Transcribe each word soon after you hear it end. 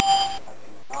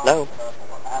Hello?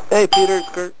 Hey, Peter, it's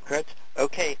Kurt. Kurt?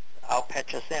 Okay, I'll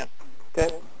patch us in.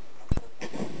 Okay.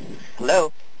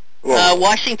 Hello?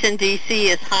 Washington, D.C.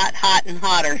 is hot, hot, and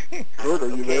hotter. Kurt, are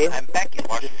you Okay, there? I'm back into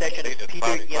the session. It's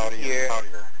Peter Yim here.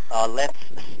 Let's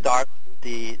start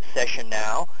the session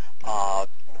now.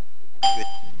 Good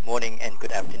morning and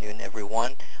good afternoon,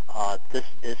 everyone. This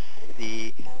is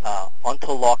the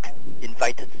Ontolog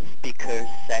Invited Speaker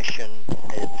session.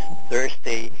 It's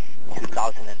Thursday,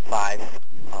 2005,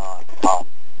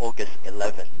 August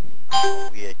 11.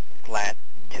 We are glad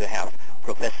to have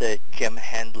Professor Jim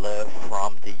Hendler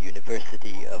from the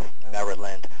University of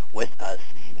Maryland with us,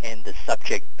 and the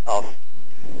subject of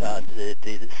the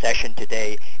session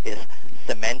today is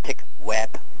Semantic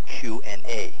Web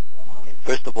Q&A. And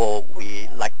first of all, we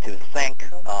like to thank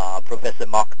Professor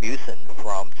Mark Musen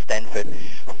from Stanford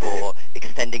for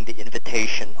extending the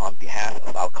invitation on behalf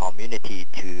of our community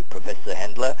to Professor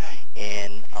Hendler.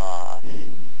 And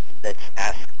let's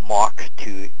ask Mark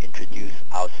to introduce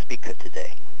our speaker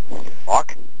today.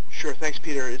 Mark? Sure, thanks,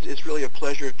 Peter. It's really a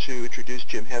pleasure to introduce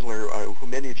Jim Hendler, who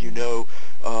many of you know,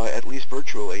 at least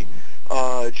virtually.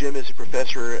 Jim is a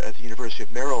professor at the University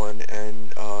of Maryland and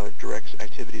directs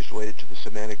activities related to the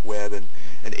semantic web and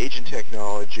agent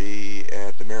technology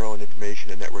at the Maryland Information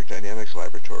and Network Dynamics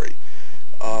Laboratory.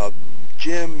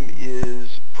 Jim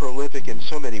is prolific in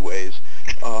so many ways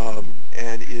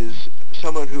and is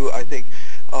someone who I think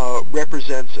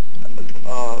represents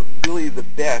really the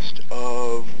best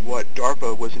of what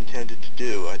DARPA was intended to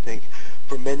do. I think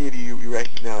for many of you, you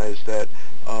recognize that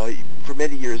for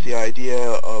many years the idea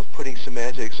of putting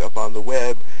semantics up on the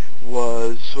web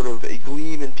was sort of a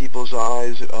gleam in people's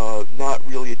eyes, not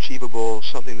really achievable,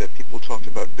 something that people talked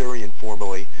about very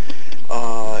informally.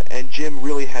 And Jim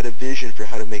really had a vision for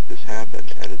how to make this happen.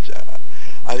 And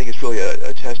I think it's really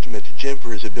a testament to Jim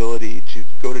for his ability to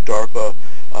go to DARPA,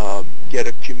 get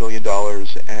a few $1 million,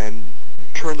 and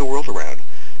turn the world around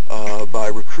by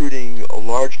recruiting a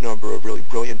large number of really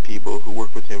brilliant people who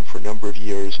worked with him for a number of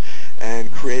years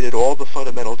and created all the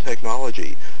fundamental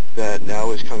technology that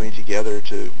now is coming together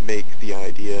to make the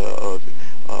idea of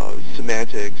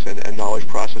semantics and knowledge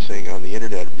processing on the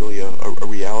Internet really a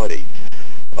reality.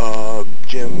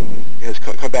 Jim has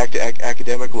come back to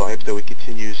academic life, though he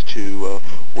continues to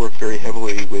work very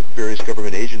heavily with various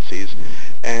government agencies.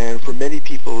 And for many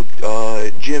people,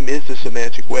 Jim is the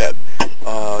semantic web.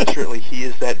 Certainly he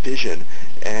is that vision.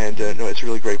 And no, it's a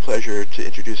really great pleasure to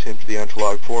introduce him to the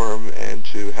Ontolog Forum and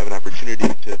to have an opportunity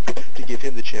to give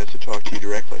him the chance to talk to you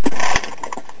directly.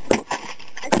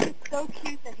 It's so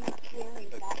cute that he's sharing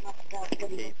that much about what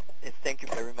he is. Thank you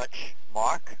very much,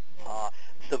 Mark.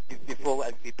 So before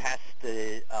we pass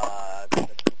the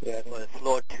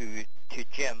floor to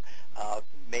Jim,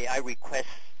 may I request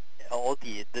all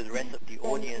the rest of the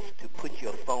audience to put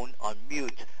your phone on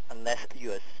mute unless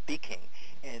you are speaking,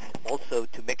 and also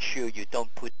to make sure you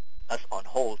don't put us on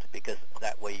hold, because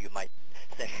that way you might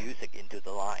send music into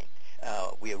the line.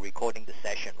 We are recording the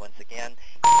session once again,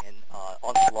 and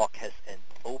Ontolog has an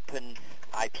open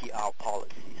IPR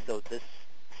policy, so this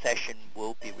session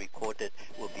will be recorded,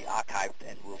 will be archived,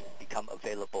 and will become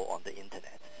available on the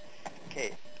Internet.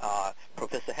 Okay,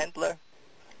 Professor Hendler,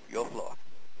 your floor.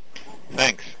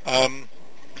 Thanks.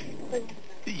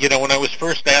 When I was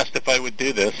first asked if I would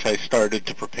do this, I started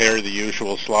to prepare the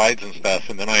usual slides and stuff,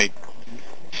 and then I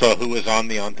saw who was on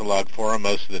the Ontolog Forum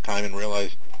most of the time and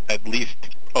realized at least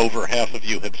over half of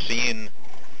you have seen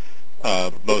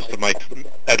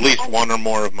at least one or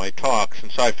more of my talks.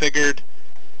 And so I figured,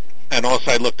 and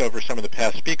also I looked over some of the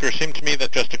past speakers, it seemed to me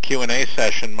that just a Q&A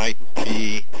session might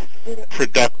be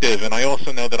productive. And I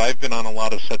also know that I've been on a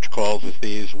lot of such calls as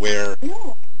these where,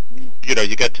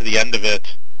 you get to the end of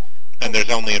it and there's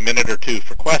only a minute or two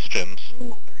for questions,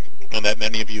 and that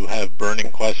many of you have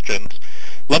burning questions.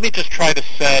 Let me just try to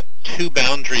set two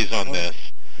boundaries on this.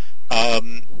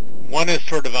 One is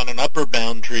sort of on an upper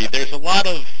boundary. There's a lot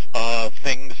of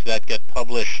things that get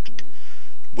published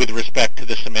with respect to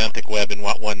the semantic web in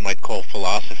what one might call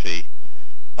philosophy.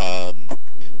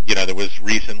 There was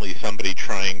recently somebody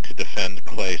trying to defend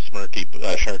Clay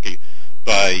Sharkey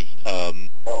by,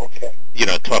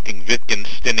 talking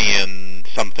Wittgensteinian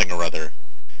something or other.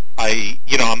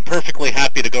 I'm perfectly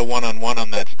happy to go one-on-one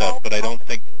on that stuff, but I don't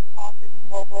think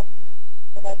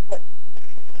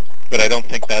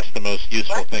that's the most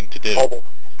useful thing to do.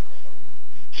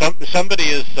 Somebody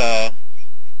is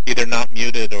either not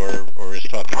muted or is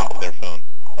talking into their phone.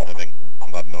 I'm having a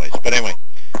lot of noise. But anyway,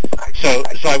 so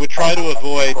I would try to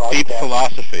avoid deep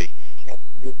philosophy.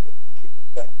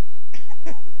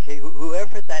 Okay,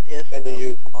 whoever that is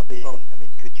on the phone,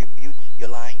 could you mute your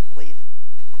line, please?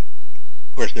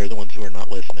 Of course, they're the ones who are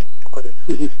not listening.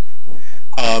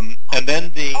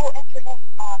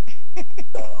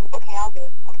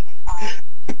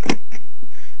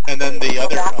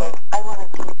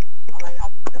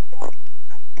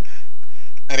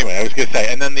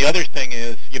 Okay, and then the other thing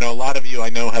is, a lot of you I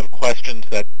know have questions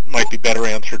that might be better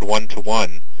answered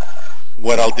one-to-one.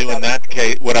 What I'll do in that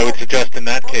case, what I would suggest in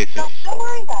that case is... Don't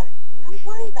worry about it. Don't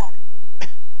worry about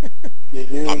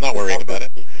it. I'm not worrying about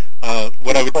it.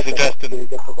 What I would suggest in...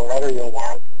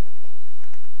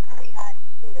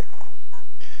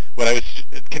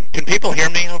 Can people hear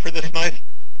me over this noise?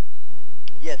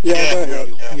 Yes. Yeah, I hear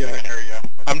you. I can hear you.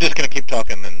 I'm just going to keep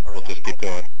talking, and we'll just keep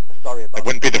going. Sorry about It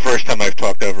wouldn't be the first time I've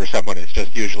talked over someone. It's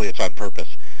just usually it's on purpose.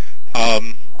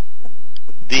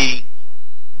 The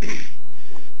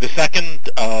second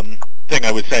thing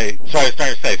I would say, so I was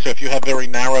trying to say, so if you have very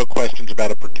narrow questions about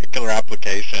a particular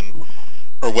application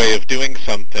or way of doing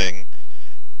something,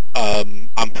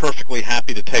 I'm perfectly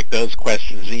happy to take those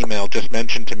questions email. Just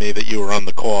mention to me that you were on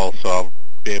the call, so I'll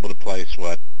be able to place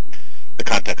what the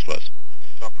context was.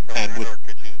 So, Professor Hendler,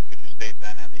 could you state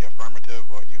then in the affirmative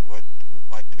what you would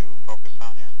like to focus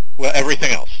on here? Well,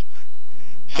 everything else.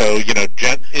 So,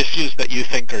 issues that you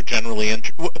think are generally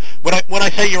when I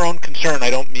say your own concern, I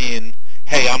don't mean,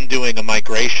 hey, I'm doing a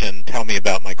migration, tell me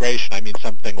about migration. I mean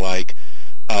something like,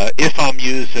 if I'm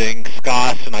using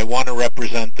SCOS and I want to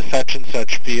represent the such and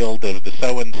such field of the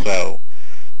so-and-so,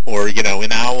 or, in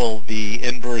OWL, the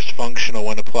inverse functional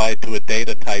when applied to a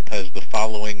data type has the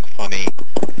following funny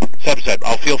subset.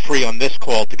 I'll feel free on this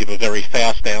call to give a very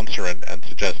fast answer and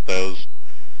suggest those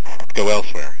go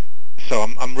elsewhere. So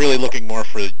I'm really looking more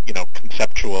for,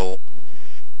 conceptual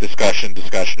discussion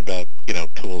about,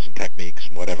 tools and techniques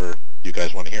and whatever you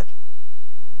guys want to hear.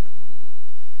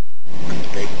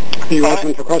 Great. Are you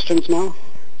open for questions now?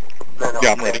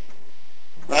 Yeah, I'm ready.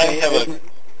 I have a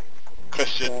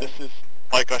question. This is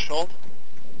Mike Ushold.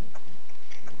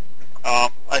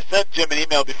 I sent Jim an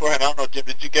email beforehand. I don't know, Jim,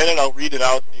 did you get it? I'll read it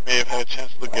out. You may have had a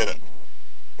chance to look at it.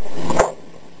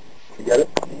 You get it?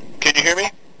 Can you hear me?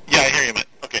 Yeah, I hear you, Matt.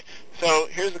 Okay. So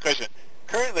here's the question.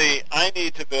 Currently, I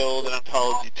need to build an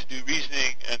ontology to do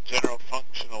reasoning and general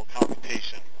functional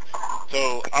computation.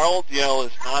 So RLDL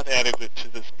is not adequate to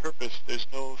this purpose. There's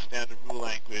no standard rule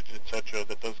language, etc.,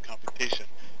 that does computation.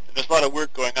 And there's a lot of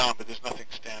work going on, but there's nothing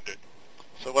standard.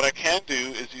 So what I can do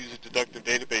is use a deductive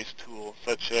database tool,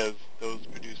 such as those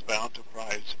produced by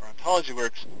Enterprise for ontology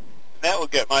works, and that will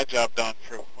get my job done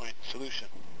for a point solution.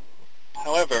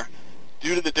 However,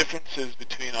 due to the differences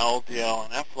between RLDL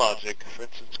and FLogic, for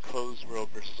instance, closed world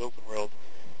versus open world,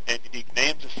 and unique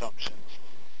names assumptions,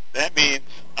 that means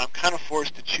I'm kind of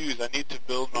forced to choose. I need to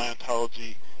build my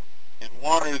ontology in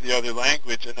one or the other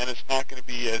language, and then it's not going to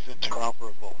be as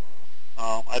interoperable.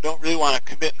 I don't really want to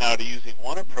commit now to using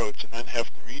one approach and then have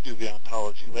to redo the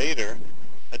ontology later.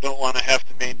 I don't want to have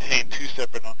to maintain two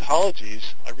separate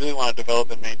ontologies. I really want to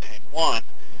develop and maintain one,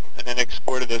 and then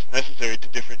export it as necessary to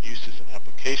different uses and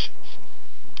applications.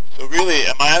 So really,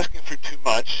 am I asking for too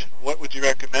much? What would you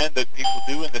recommend that people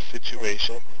do in this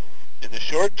situation in the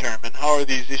short term, and how are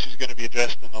these issues going to be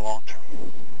addressed in the long term?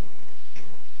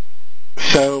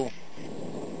 So,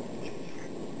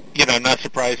 not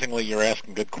surprisingly, you're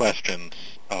asking good questions,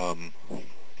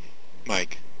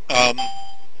 Mike.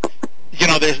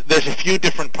 There's a few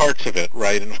different parts of it,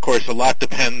 right? And of course, a lot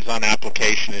depends on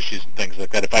application issues and things like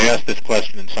that. If I ask this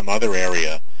question in some other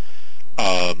area,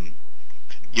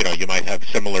 you might have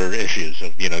similar issues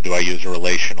of, do I use a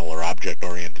relational or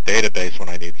object-oriented database when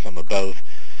I need some of both?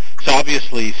 So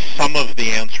obviously, some of the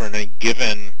answer in a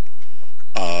given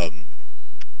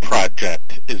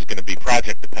project is going to be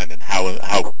project dependent.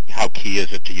 How key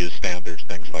is it to use standards,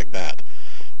 things like that.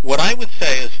 What I would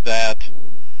say is that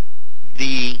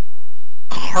the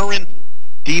current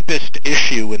deepest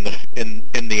issue in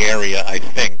the area, I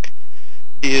think,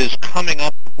 is coming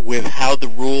up with how the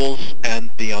rules and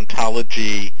the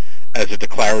ontology as a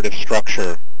declarative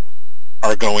structure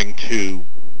are going to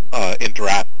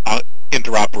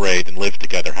interoperate and live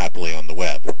together happily on the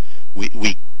web.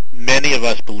 Many of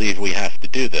us believe we have to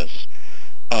do this.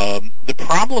 The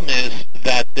problem is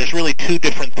that there's really two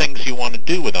different things you want to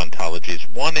do with ontologies.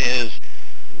 One is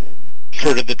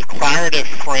sort of the declarative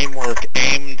framework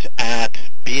aimed at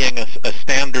being a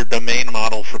standard domain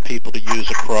model for people to use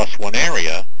across one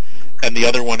area, and the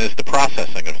other one is the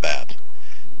processing of that,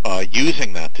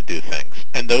 using that to do things.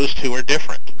 And those two are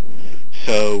different.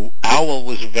 So OWL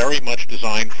was very much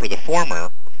designed for the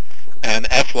former, and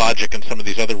FLogic and some of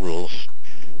these other rules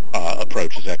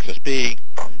approaches, XSB,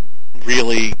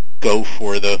 really go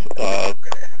for the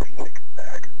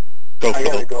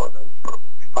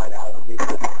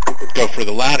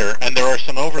latter, and there are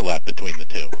some overlap between the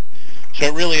two. So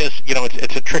it really is,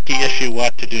 it's a tricky issue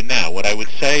what to do now. What I would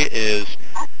say is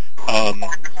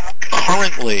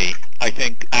currently I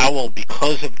think OWL,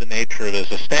 because of the nature of it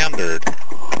as a standard,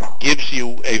 gives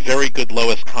you a very good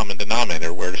lowest common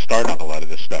denominator where to start on a lot of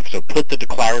this stuff. So put the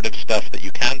declarative stuff that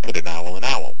you can put in OWL in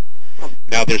OWL.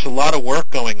 Now, there's a lot of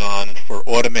work going on for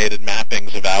automated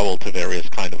mappings of OWL to various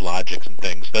kind of logics and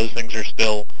things. Those things are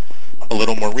still a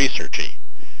little more researchy.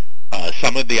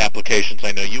 Some of the applications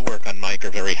I know you work on, Mike,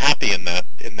 are very happy in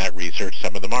that research.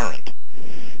 Some of them aren't.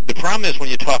 The problem is when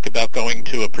you talk about going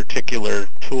to a particular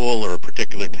tool or a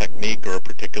particular technique or a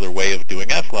particular way of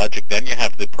doing F-logic, then you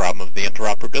have the problem of the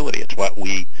interoperability. It's what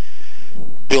we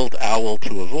built OWL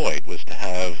to avoid, was to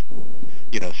have,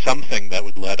 something that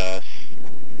would let us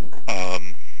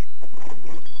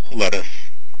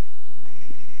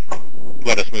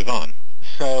move on.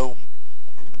 So,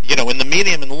 in the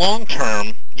medium and long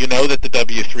term, you know that the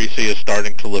W3C is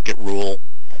starting to look at rule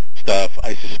stuff.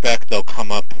 I suspect they'll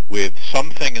come up with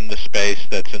something in the space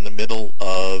that's in the middle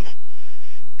of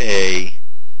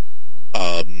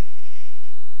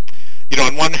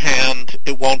on one hand,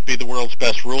 it won't be the world's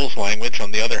best rules language.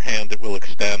 On the other hand, it will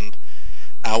extend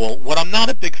OWL. What I'm not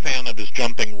a big fan of is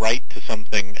jumping right to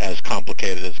something as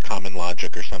complicated as common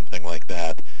logic or something like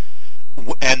that,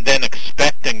 and then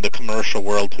expecting the commercial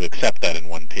world to accept that in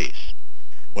one piece,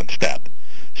 one step.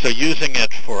 So using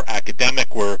it for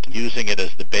academic work, using it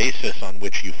as the basis on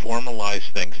which you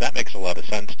formalize things, that makes a lot of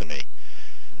sense to me.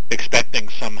 Expecting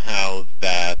somehow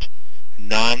that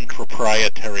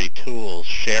non-proprietary tools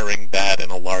sharing that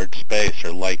in a large space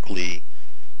are likely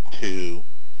to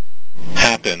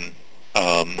happen,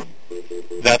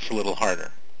 that's a little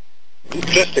harder.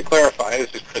 Just to clarify,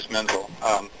 this is Chris Menzel.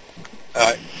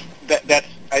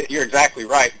 You're exactly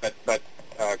right, but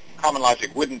common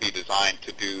logic wouldn't be designed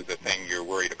to do the thing you're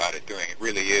worried about it doing. It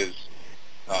really is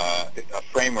a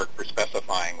framework for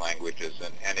specifying languages,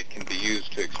 and it can be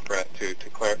used to express to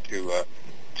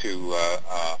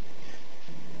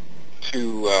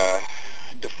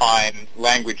define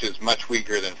languages much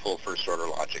weaker than full first-order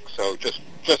logic. So just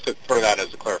to throw that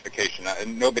as a clarification,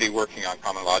 nobody working on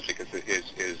common logic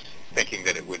is thinking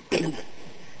that it would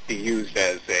be used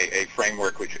as a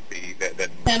framework which would be that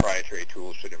proprietary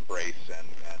tools should embrace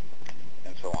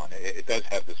and so on. It does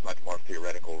have this much more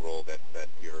theoretical role that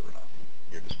you're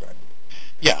describing.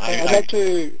 Yeah, I'd like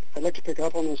to pick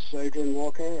up on this, Adrian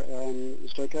Walker.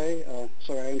 Is it okay?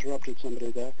 Sorry, I interrupted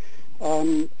somebody there.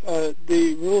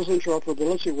 The Rules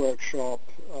Interoperability Workshop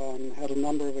had a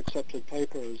number of accepted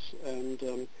papers,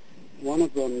 and one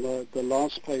of them, the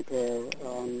last paper,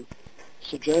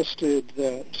 suggested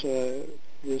that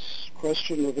this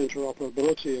question of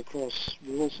interoperability across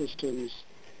rule systems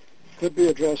could be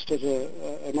addressed at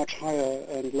a much higher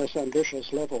and less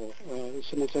ambitious level,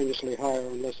 simultaneously higher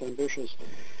and less ambitious.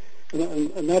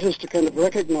 And that is to kind of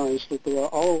recognize that there are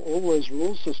always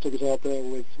rule systems out there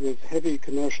with heavy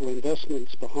commercial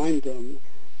investments behind them,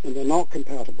 and they're not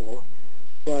compatible,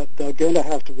 but they're going to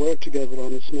have to work together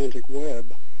on the semantic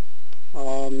web.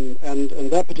 And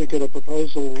that particular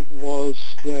proposal was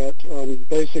that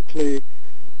basically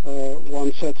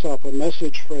one sets up a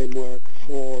message framework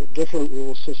for different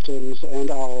rule systems and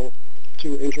OWL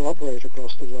to interoperate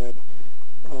across the web.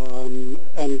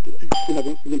 And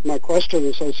my question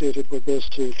associated with this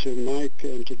to Mike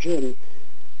and to Jim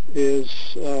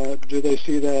is, do they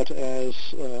see that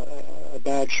as a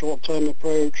bad short-term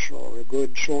approach or a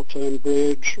good short-term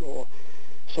bridge or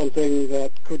something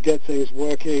that could get things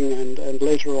working and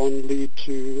later on lead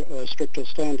to stricter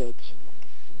standards?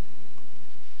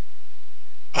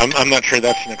 I'm not sure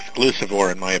that's an exclusive or,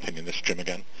 in my opinion, this is Jim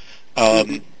again,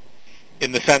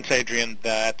 in the sense, Adrian,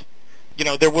 that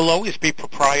there will always be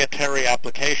proprietary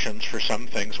applications for some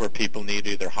things where people need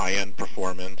either high-end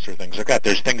performance or things like that.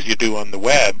 There's things you do on the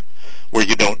web where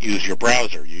you don't use your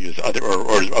browser. You use other,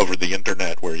 or over the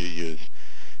internet where you use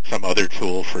some other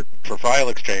tool for file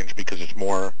exchange because it's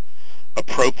more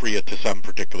appropriate to some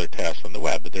particular task on the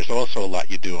web. But there's also a lot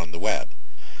you do on the web.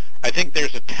 I think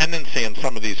there's a tendency in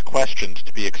some of these questions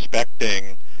to be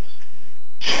expecting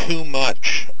too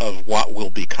much of what will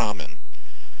be common.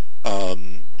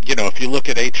 If you look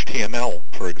at HTML,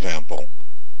 for example,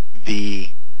 the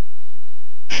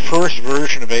first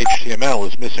version of HTML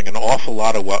is missing an awful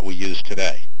lot of what we use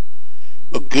today.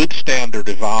 A good standard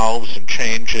evolves and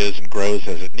changes and grows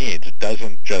as it needs. It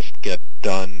doesn't just get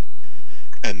done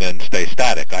and then stay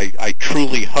static. I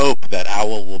truly hope that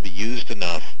OWL will be used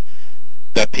enough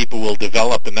that people will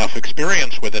develop enough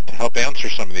experience with it to help answer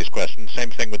some of these questions.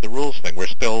 Same thing with the rules thing. We're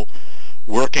still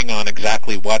working on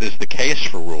exactly what is the case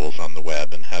for rules on the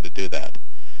web and how to do that.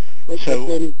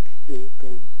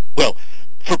 Well,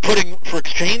 for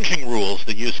exchanging rules,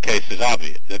 the use case is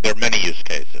obvious. There are many use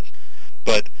cases.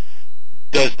 But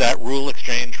does that rule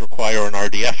exchange require an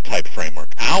RDF type framework?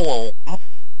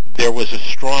 there was a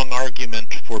strong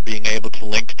argument for being able to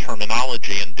link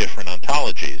terminology in different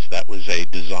ontologies. That was a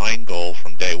design goal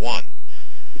from day one.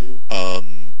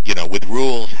 With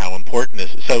rules, how important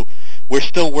is it? So we're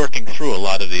still working through a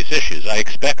lot of these issues. I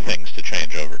expect things to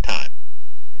change over time.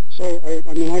 So,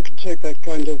 I could take that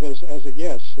kind of as a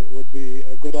yes. It would be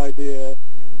a good idea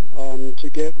to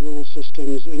get rule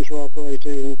systems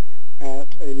interoperating at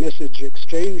a message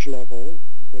exchange level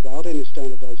without any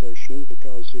standardization,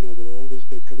 because, there are all these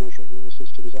big commercial rule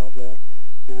systems out there,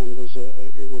 and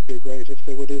it would be great if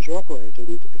they would interoperate.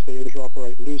 And if they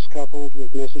interoperate loose coupled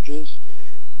with messages,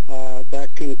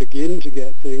 that can begin to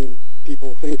get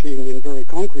people thinking in very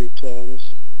concrete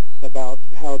terms about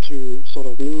how to sort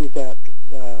of move that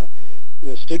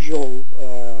vestigial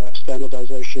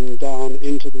standardization down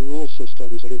into the rule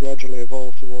systems and gradually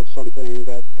evolve towards something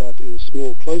that is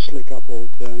more closely coupled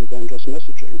than just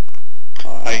messaging.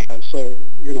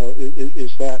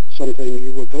 Is that something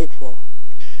you would vote for?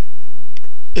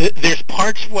 There's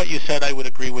parts of what you said I would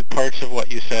agree with. Parts of what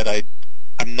you said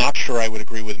I'm not sure I would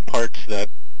agree with, and parts that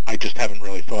I just haven't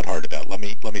really thought hard about. Let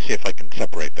me see if I can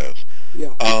separate those.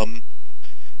 Yeah.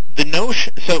 The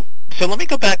notion. So let me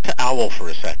go back to OWL for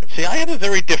a second. See, I have a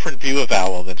very different view of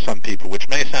OWL than some people, which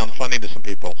may sound funny to some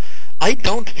people. I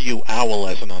don't view OWL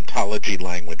as an ontology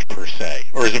language per se,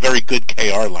 or as a very good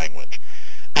KR language.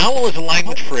 OWL is a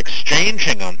language for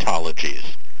exchanging ontologies,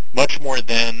 much more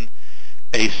than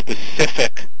a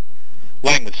specific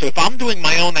language. So if I'm doing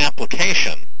my own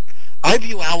application, I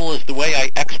view OWL as the way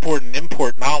I export and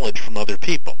import knowledge from other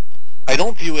people. I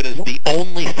don't view it as the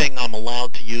only thing I'm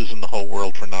allowed to use in the whole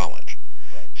world for knowledge.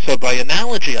 So by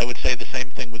analogy, I would say the same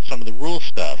thing with some of the rule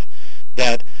stuff,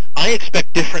 that I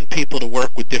expect different people to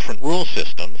work with different rule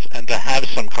systems and to have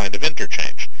some kind of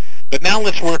interchange. But now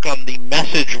let's work on the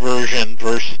message version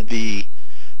versus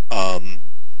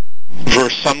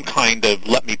some kind of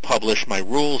let me publish my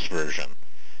rules version.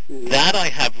 That I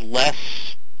have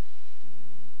less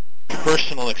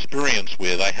personal experience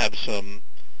with. I have some,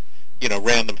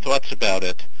 random thoughts about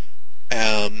it.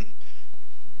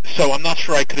 So I'm not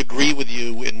sure I could agree with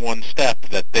you in one step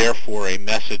that therefore a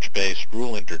message-based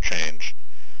rule interchange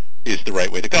is the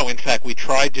right way to go. In fact, we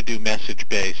tried to do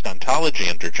message-based ontology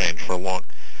interchange for a long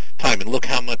time, and look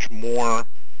how much more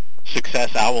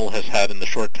success OWL has had in the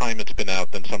short time it's been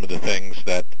out than some of the things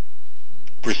that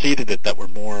preceded it that were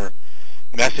more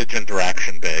message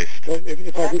interaction based.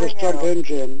 If I can just jump in,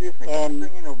 Jim. Excuse me, can I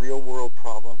bring in a real-world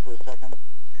problem for a second?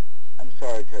 I'm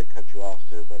sorry to cut you off,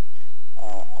 sir, but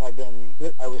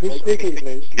Who's speaking,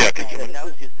 please? Yeah, could you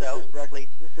announce yourself, please?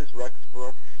 This is Rex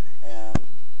Brooks, and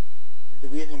the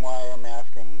reason why I'm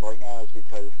asking right now is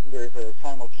because there's a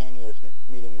simultaneous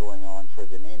meeting going on for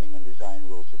the naming and design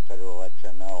rules of federal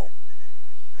XML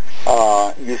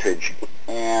usage,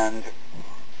 and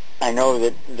I know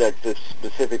that the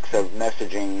specifics of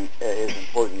messaging is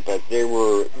important, but the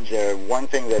one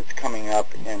thing that's coming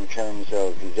up in terms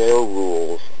of their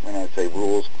rules, when I say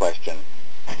rules question,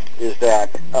 is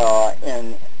that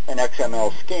in an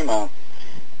XML schema,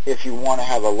 if you want to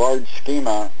have a large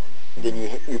schema, then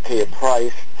you pay a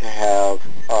price to have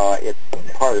its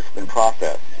parts been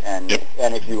processed. And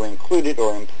if you include it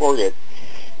or import it,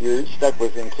 you're stuck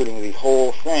with including the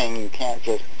whole thing. You can't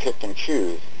just pick and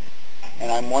choose.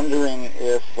 And I'm wondering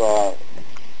if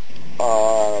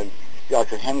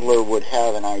Dr. Hendler would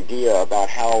have an idea about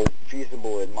how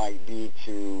feasible it might be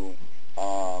to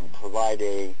provide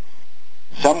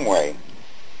some way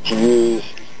to use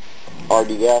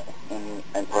RDF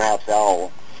and perhaps OWL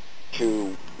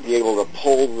to be able to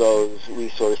pull those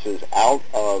resources out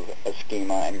of a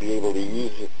schema and be able to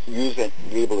use it,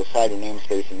 be able to cite a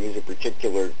namespace and use a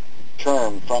particular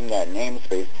term from that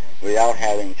namespace without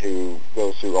having to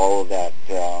go through all of that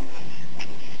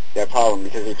problem,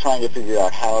 because they're trying to figure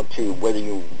out how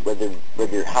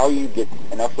you get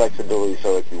enough flexibility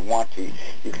so if you want to,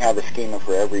 you can have a schema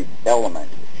for every element,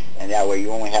 and that way you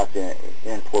only have to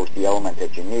import the element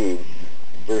that you need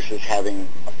versus having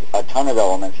a ton of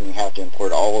elements and you have to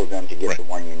import all of them to get the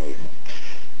one you need.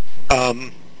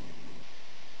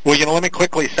 Well, let me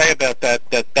quickly say about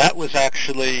that was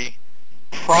actually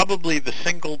probably the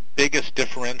single biggest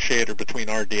differentiator between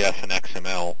RDF and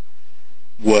XML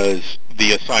was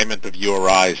the assignment of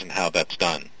URIs and how that's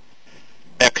done.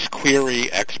 XQuery,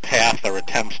 XPath are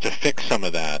attempts to fix some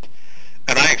of that,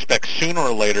 and I expect sooner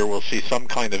or later we'll see some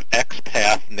kind of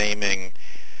XPath naming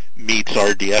meets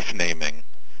RDF naming,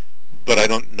 but I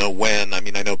don't know when. I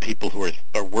mean, I know people who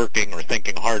are working or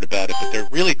thinking hard about it, but they're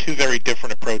really two very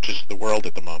different approaches to the world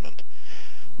at the moment.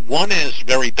 One is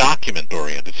very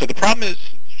document-oriented. So the problem is,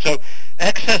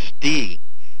 XSD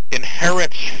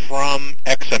inherits from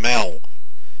XML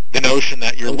the notion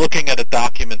that you're looking at a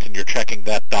document and you're checking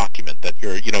that document, that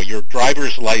your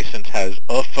driver's license has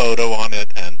a photo on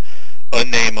it and a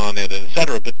name on it, et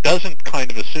cetera, but doesn't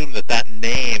kind of assume that that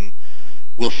name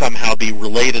will somehow be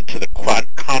related to the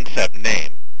concept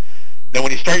name. Now,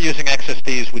 when you start using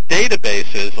XSDs with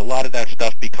databases, a lot of that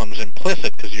stuff becomes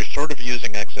implicit because you're sort of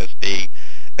using XSD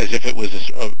as if it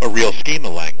was a real schema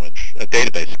language, a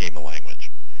database schema language.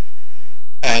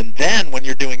 And then when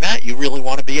you're doing that, you really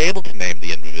want to be able to name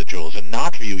the individuals and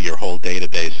not view your whole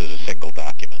database as a single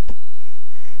document.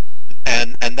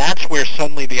 And that's where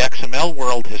suddenly the XML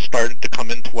world has started to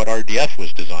come into what RDF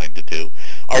was designed to do.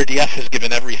 RDF has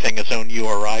given everything its own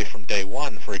URI from day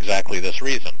one for exactly this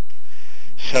reason.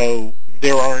 So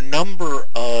there are a number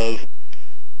of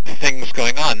things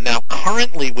going on. Now,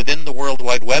 currently within the World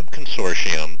Wide Web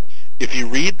Consortium, if you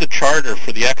read the charter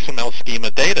for the XML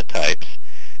schema data types,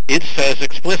 it says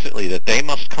explicitly that they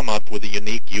must come up with a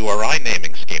unique URI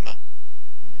naming schema.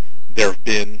 There have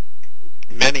been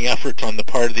many efforts on the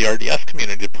part of the RDF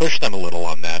community to push them a little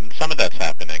on that, and some of that's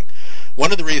happening.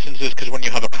 One of the reasons is because when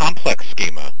you have a complex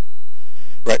schema,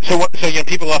 right? So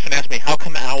people often ask me, how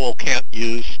come OWL can't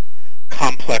use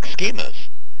complex schemas?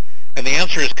 And the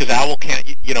answer is because OWL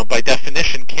can't, by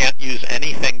definition, can't use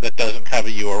anything that doesn't have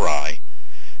a URI.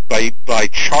 By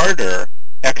charter,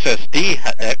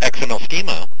 XML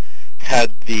schema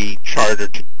had the charter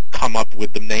to come up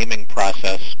with the naming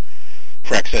process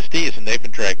for XSDs, and they've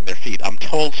been dragging their feet. I'm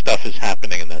told stuff is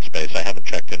happening in that space. I haven't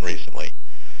checked in recently.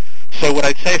 So what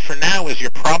I'd say for now is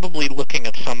you're probably looking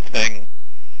at something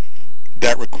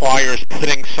that requires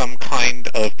putting some kind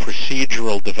of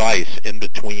procedural device in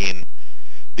between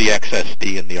the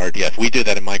XSD and the RDF. We do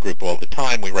that in my group all the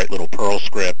time. We write little Perl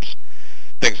scripts,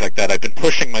 things like that. I've been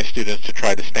pushing my students to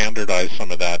try to standardize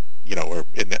some of that, or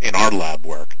in our lab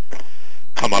work,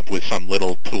 come up with some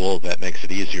little tool that makes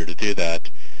it easier to do that.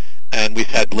 And we've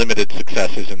had limited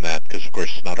successes in that because, of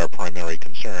course, it's not our primary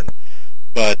concern.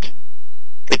 But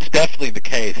it's definitely the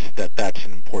case that that's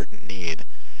an important need,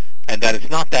 and that it's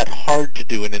not that hard to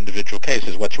do in individual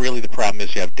cases. What's really the problem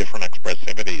is you have different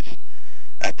expressivities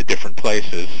at the different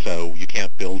places, so you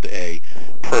can't build a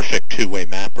perfect two-way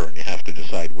mapper, and you have to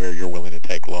decide where you're willing to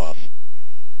take loss.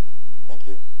 Thank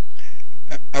you.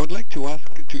 I would like to ask,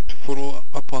 to follow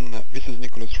up on, this is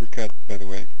Nicholas Ricat, by the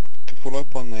way, to follow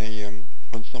up on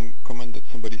some comment that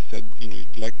somebody said,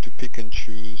 you'd like to pick and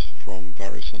choose from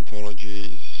various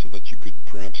ontologies so that you could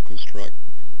perhaps construct,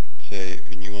 say,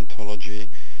 a new ontology.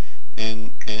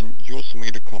 And you also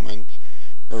made a comment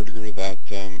earlier that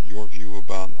your view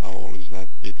about OWL is that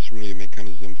it's really a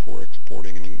mechanism for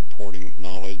exporting and importing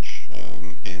knowledge,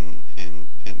 and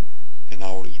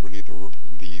OWL is really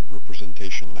the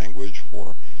representation language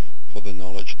for the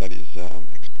knowledge that is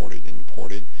exported and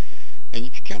imported. And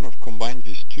if you kind of combine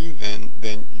these two, then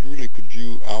you really could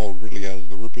view OWL really as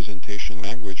the representation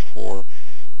language for,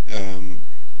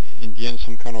 in the end,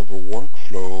 some kind of a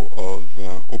workflow of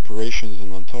operations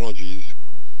and ontologies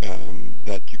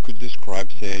that you could describe,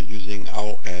 say, using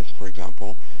OWL-S, for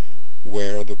example,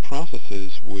 where the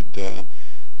processes would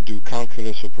do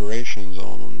calculus operations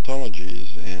on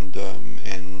ontologies, and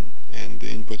the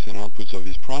inputs and outputs of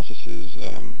these processes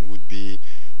would be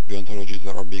the ontologies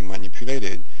that are being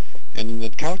manipulated. And in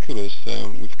that calculus,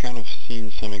 we've kind of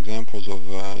seen some examples of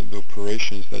the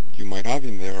operations that you might have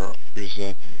in there. There's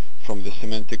from the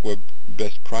Semantic Web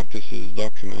Best Practices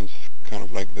documents, kind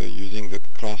of like the using the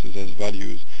classes as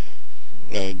values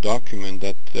document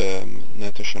that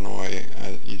Natasha Noy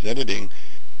is editing.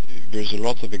 There's a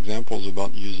lot of examples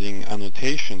about using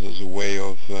annotations as a way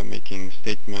of making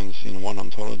statements in one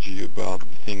ontology about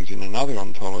things in another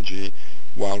ontology,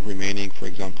 while remaining, for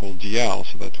example, DL,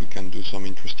 so that we can do some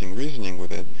interesting reasoning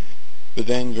with it. But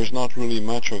then there's not really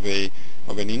much of an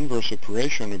inverse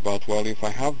operation about, well, if I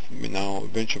have now a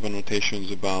bunch of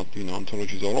annotations about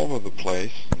ontologies all over the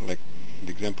place, like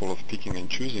the example of picking and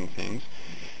choosing things,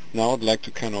 now I'd like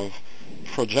to kind of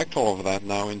project all of that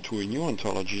now into a new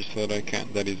ontology so that I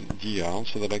can, that is DL,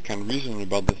 so that I can reason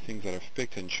about the things that I've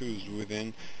picked and choose with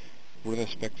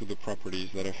respect to the properties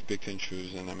that I've picked and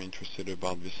choose, and I'm interested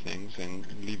about these things, and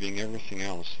leaving everything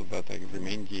else so that I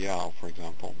remain DL, for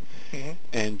example. Mm-hmm.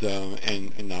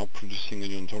 And now producing a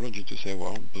new ontology to say,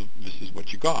 well, this is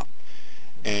what you got.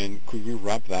 And could we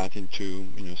wrap that into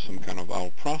some kind of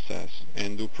OWL process?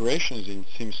 And the operations, it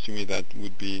seems to me, that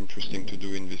would be interesting to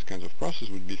do in this kind of process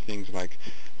would be things like,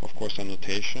 of course,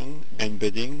 annotation,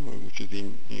 embedding, which is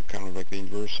kind of like the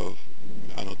inverse of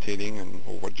annotating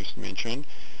or what just mentioned,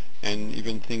 and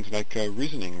even things like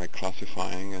reasoning, like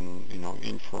classifying and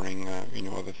inferring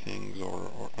other things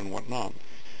or and whatnot.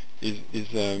 Is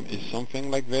something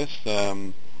like this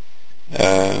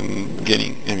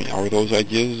Are those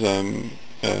ideas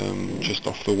just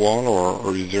off the wall,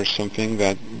 or is there something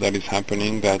that is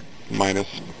happening that might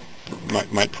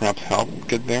perhaps help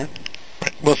get there?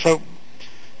 Right. Well, so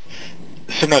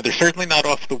no, they're certainly not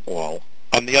off the wall.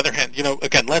 On the other hand,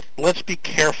 again, let's be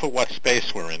careful what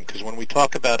space we're in, because when we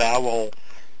talk about OWL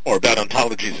or about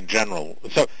ontologies in general,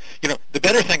 so the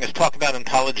better thing is talk about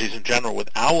ontologies in general with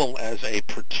OWL as a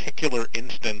particular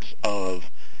instance of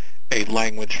a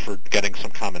language for getting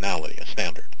some commonality, a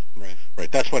standard. Right. Right.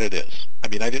 That's what it is. I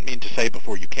didn't mean to say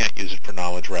before you can't use it for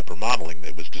knowledge rep or modeling.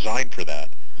 It was designed for that,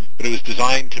 but it was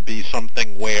designed to be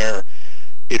something where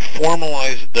it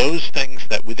formalized those things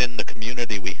that within the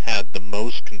community we had the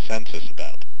most consensus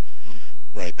about.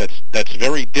 Right? That's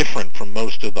very different from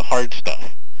most of the hard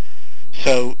stuff.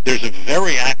 So there's a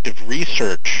very active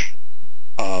research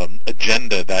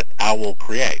agenda that OWL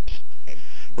creates.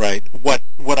 Right? What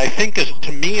I think is,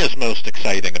 to me, is most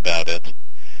exciting about it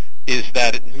is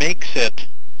that it makes it,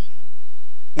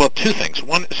 well, two things.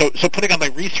 One, so putting on my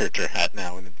researcher hat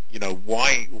now, and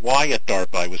why at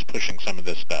DARPA I was pushing some of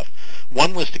this stuff.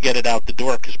 One was to get it out the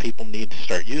door because people need to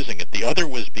start using it. The other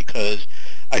was because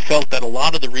I felt that a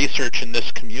lot of the research in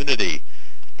this community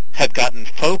had gotten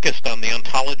focused on the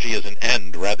ontology as an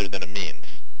end rather than a means.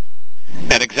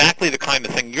 And exactly the kind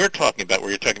of thing you're talking about,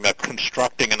 where you're talking about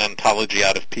constructing an ontology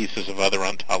out of pieces of other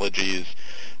ontologies,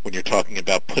 when you're talking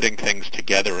about putting things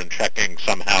together and checking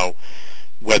somehow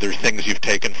whether things you've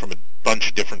taken from a bunch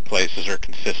of different places are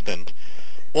consistent.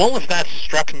 All of that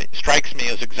strikes me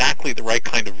as exactly the right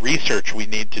kind of research we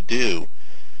need to do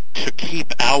to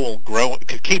keep OWL growing,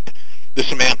 to keep the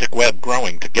semantic web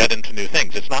growing, to get into new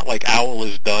things. It's not like OWL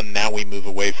is done, now we move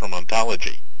away from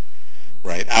ontology.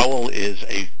 Right?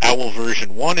 OWL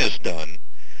version 1 is done,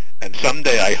 and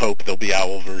someday I hope there'll be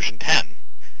OWL version 10.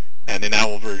 And in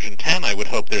OWL version 10, I would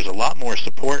hope there's a lot more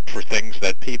support for things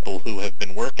that people who have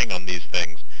been working on these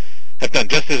things have done.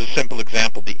 Just as a simple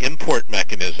example, the import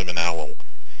mechanism in OWL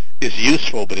is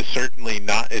useful, but it's certainly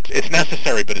not, it's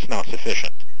necessary, but it's not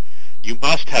sufficient. You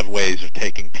must have ways of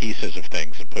taking pieces of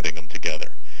things and putting them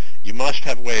together. You must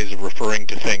have ways of referring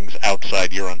to things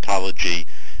outside your ontology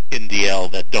in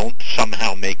DL that don't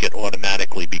somehow make it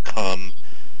automatically become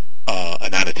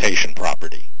an annotation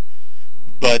property.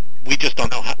 But we just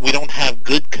don't know we don't have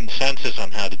good consensus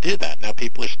on how to do that. Now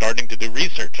people are starting to do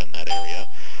research in that area.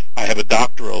 I have a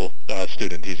doctoral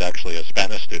student, he's actually a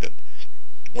Spanish student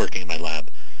working in my lab,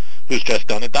 who's just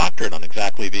done a doctorate on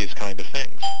exactly these kind of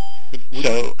things.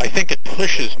 So I think it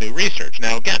pushes new research.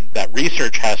 Now again, that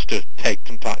research has to take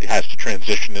some time, has to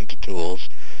transition into tools.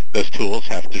 Those tools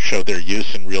have to show their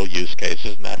use in real use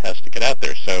cases, and that has to get out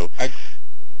there. So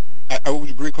I would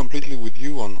agree completely with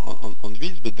you on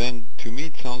this, but then to me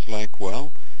it sounds like,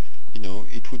 well,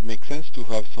 it would make sense to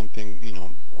have something,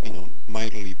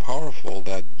 mightily powerful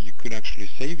that you could actually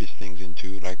save these things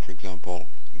into, like, for example,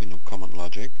 common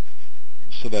logic,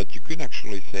 so that you could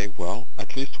actually say, well,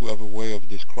 at least we have a way of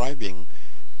describing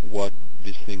what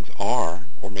these things are,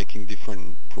 or making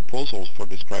different proposals for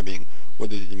describing what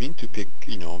does it mean to pick,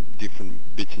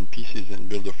 different bits and pieces and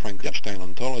build a Frankenstein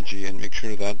ontology and make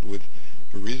sure that with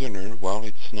a reasoner, well,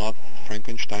 it's not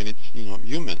Frankenstein, it's,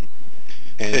 human.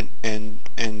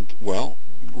 And well,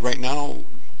 right now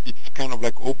it's kind of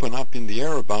like open up in the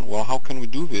air about, well, how can we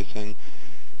do this? And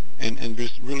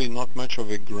there's really not much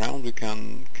of a ground we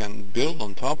can build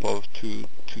on top of to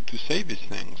say these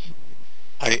things.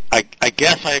 I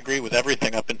guess I agree with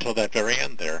everything up until that very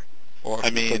end there.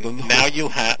 Now you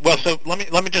have, well, so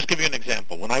let me just give you an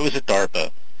example. When I was at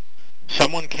DARPA,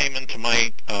 someone came into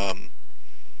my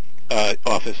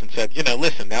office and said,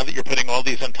 listen, now that you're putting all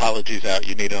these ontologies out,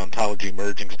 you need an ontology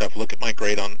merging stuff. Look at my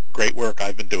great work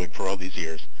I've been doing for all these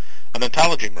years on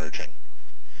ontology merging.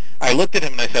 I looked at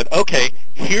him and I said, okay,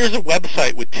 here's a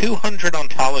website with 200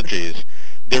 ontologies.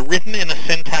 They're written in a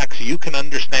syntax you can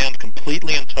understand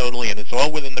completely and totally, and it's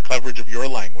all within the coverage of your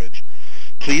language.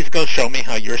 Please go show me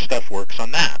how your stuff works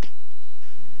on that.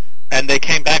 And they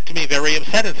came back to me very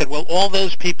upset and said, well, all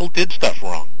those people did stuff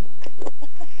wrong.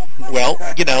 Well,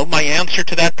 my answer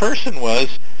to that person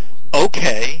was,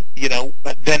 okay,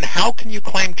 then how can you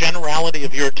claim generality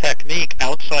of your technique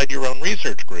outside your own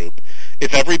research group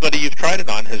if everybody you've tried it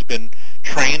on has been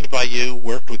trained by you,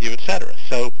 worked with you, etc.?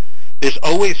 So there's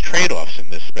always trade-offs in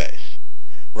this space,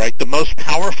 right? The most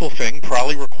powerful thing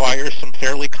probably requires some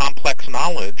fairly complex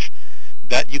knowledge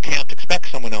that you can't expect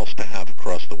someone else to have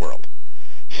across the world.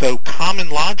 So common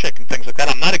logic and things like that,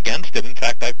 I'm not against it. In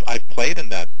fact, I've played in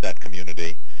that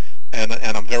community, and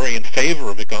I'm very in favor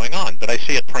of it going on. But I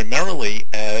see it primarily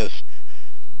as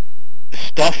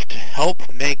stuff to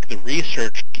help make the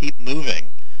research keep moving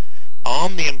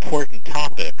on the important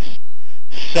topics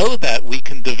so that we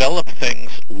can develop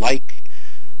things like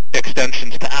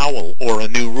extensions to OWL or a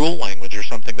new rule language or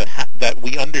something that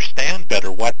we understand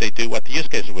better what they do, what the use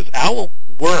case was. OWL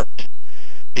worked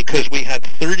because we had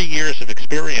 30 years of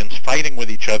experience fighting with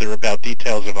each other about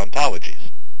details of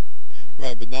ontologies.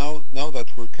 Right, but now that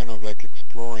we're kind of like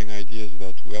exploring ideas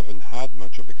that we haven't had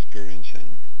much of experience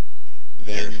in,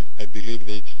 then I believe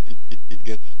that it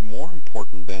gets more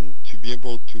important then to be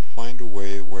able to find a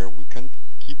way where we can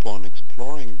keep on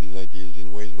exploring these ideas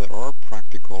in ways that are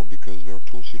practical because they're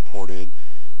tool supported,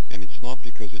 and it's not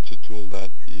because it's a tool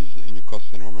that is in a cost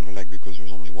enormous like because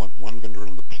there's only one vendor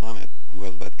on the planet who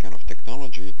has that kind of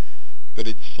technology, but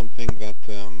it's something that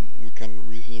we can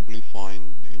reasonably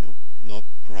find, not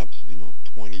perhaps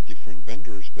 20 different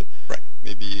vendors, but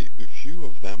maybe a few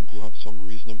of them who have some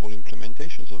reasonable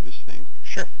implementations of these things.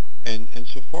 Sure. And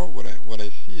so far, what I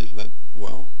see is that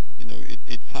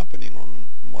it's happening on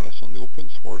more or less on the open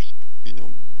source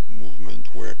movement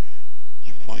where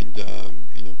you find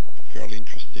fairly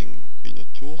interesting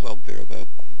tools out there that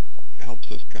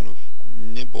helps us kind of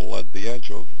nibble at the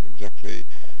edge of exactly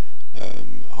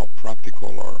how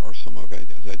practical are some of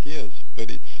these ideas, but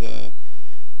it's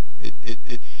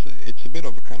a bit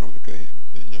of a kind of like a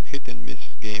hit and miss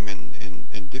game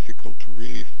and difficult to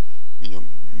really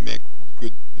make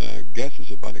good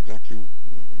guesses about exactly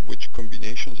which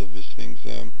combinations of these things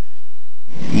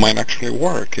might actually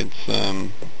work.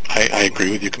 I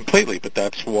agree with you completely, but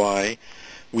that's why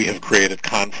we have created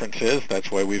conferences. That's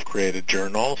why we've created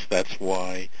journals. That's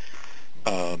why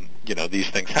these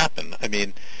things happen. I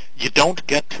mean, you don't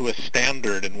get to a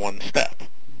standard in one step,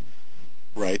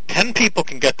 right? 10 people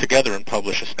can get together and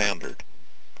publish a standard,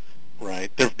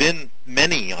 right? There have been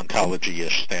many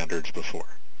ontology-ish standards before.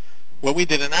 What we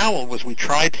did in OWL was we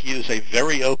tried to use a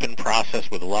very open process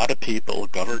with a lot of people,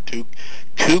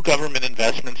 two government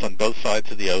investments on both sides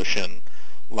of the ocean,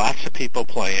 lots of people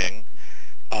playing.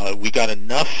 We got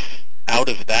enough out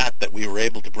of that we were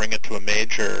able to bring it to a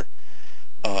major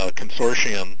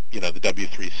consortium, the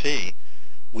W3C,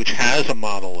 which has a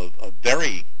model of a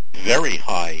very, very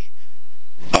high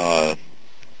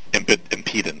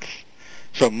impedance.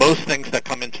 So most things that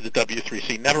come into the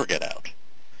W3C never get out,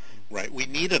 right? We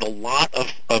needed a lot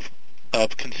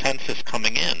of consensus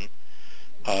coming in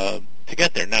to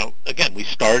get there. Now, again, we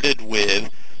started with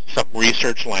some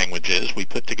research languages. We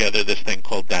put together this thing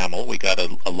called DAML. We got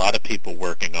a lot of people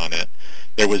working on it.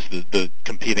 There was the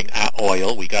competing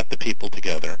OIL. We got the people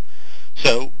together.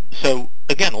 So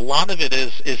again, a lot of it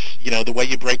is the way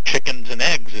you break chickens and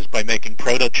eggs is by making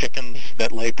proto-chickens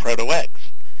that lay proto-eggs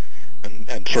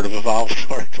and sort of evolve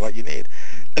towards what you need.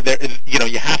 There is,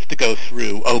 you have to go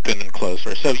through open and closed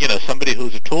source. So, somebody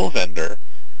who's a tool vendor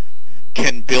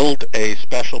can build a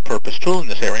special purpose tool in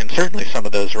this area, and certainly some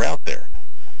of those are out there.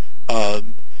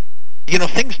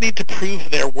 Things need to prove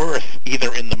their worth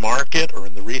either in the market or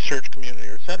in the research community,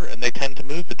 or et cetera, and they tend to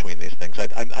move between these things.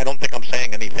 I don't think I'm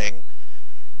saying anything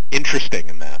interesting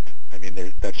in that. I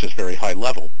mean, that's just very high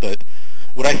level. But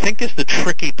what I think is the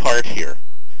tricky part here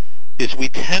is we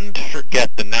tend to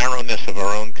forget the narrowness of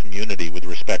our own community with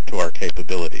respect to our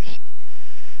capabilities,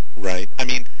 right? I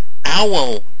mean,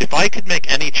 OWL, if I could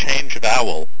make any change of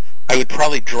OWL, I would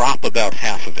probably drop about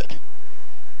half of it,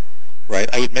 right?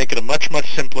 I would make it a much,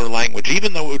 much simpler language,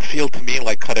 even though it would feel to me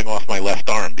like cutting off my left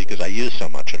arm because I use so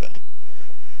much of it.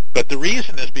 But the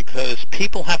reason is because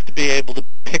people have to be able to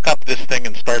pick up this thing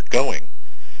and start going.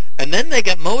 And then they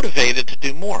get motivated to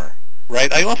do more,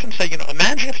 right? I often say,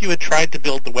 imagine if you had tried to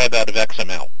build the web out of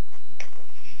XML.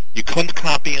 You couldn't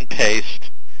copy and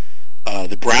paste.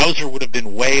 The browser would have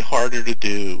been way harder to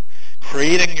do.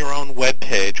 Creating your own web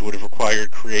page would have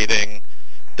required creating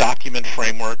document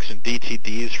frameworks and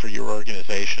DTDs for your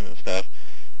organization and stuff.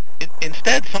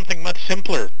 Instead, something much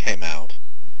simpler came out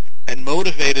and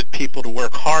motivated people to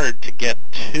work hard to get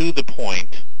to the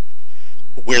point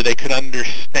where they could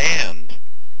understand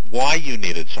why you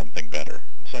needed something better.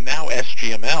 So now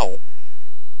SGML,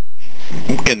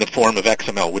 in the form of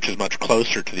XML, which is much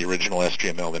closer to the original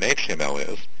SGML than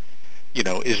HTML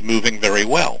is moving very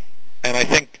well. And I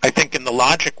think in the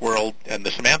logic world and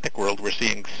the semantic world, we're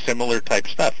seeing similar type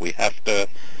stuff. We have to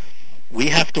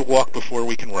walk before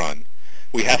we can run.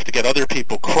 We have to get other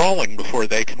people crawling before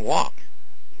they can walk.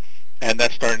 And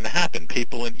that's starting to happen.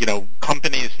 People in,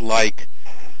 companies like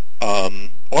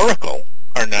Oracle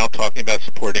are now talking about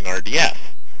supporting RDF.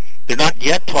 They're not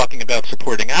yet talking about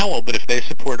supporting OWL, but if they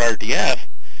support RDF,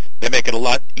 they make it a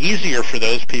lot easier for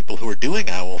those people who are doing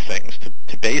OWL things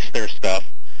to base their stuff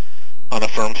on a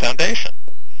firm foundation.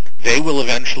 They will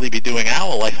eventually be doing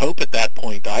OWL. I hope at that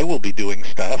point I will be doing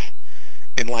stuff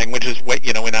in languages,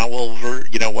 in OWL,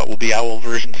 what will be OWL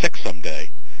version 6 someday,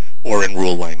 or in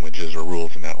rule languages or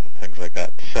rules in OWL, things like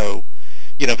that. So,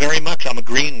 very much I'm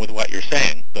agreeing with what you're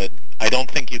saying, but I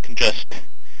don't think you can just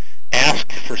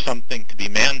ask for something to be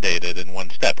mandated in one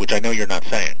step, which I know you're not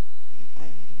saying.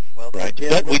 Well, right. Jim,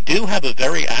 but we do have a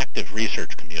very active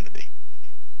research community.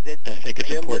 I think it's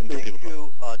important for people. Thank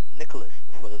you, Nicholas,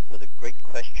 for the great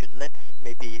question. Let's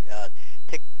maybe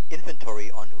take inventory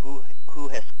on who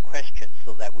has questions,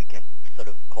 so that we can sort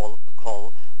of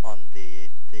call on the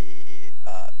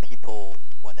people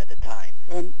one at a time.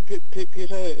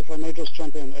 Peter, if I may just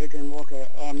jump in, Adrian Walker.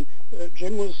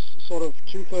 Jim was sort of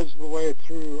two-thirds of the way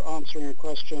through answering a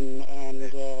question, and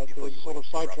there was a sort of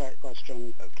sidetrack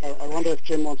question. Okay. I wonder if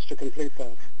Jim wants to complete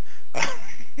that.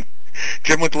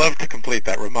 Jim would love to complete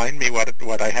that. Remind me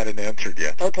what I hadn't answered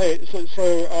yet. Okay, so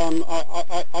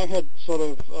I had sort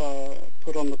of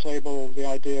put on the table the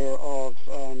idea of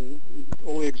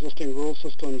all the existing rule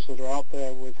systems that are out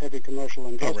there with heavy commercial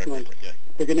investment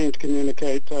beginning to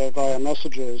communicate via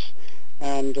messages.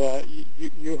 And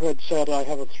you had said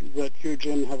that you,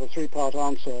 Jim, have a three-part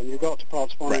answer, and you got to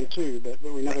parts 1 and 2, but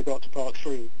we never got to part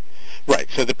 3. Right,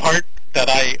 so the part that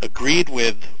I agreed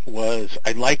with was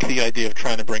I like the idea of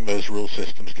trying to bring those rule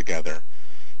systems together.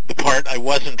 The part I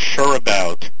wasn't sure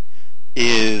about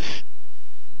is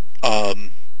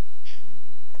the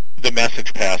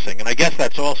message passing. And I guess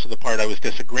that's also the part I was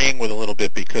disagreeing with a little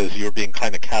bit, because you were being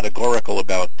kind of categorical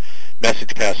about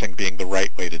message passing being the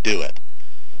right way to do it.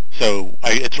 So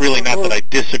it's really not that I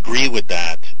disagree with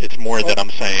that. It's more that I'm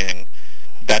saying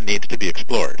that needs to be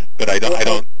explored. But I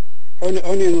don't.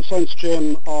 Only in the sense,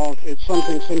 Jim, of it's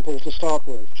something simple to start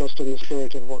with, just in the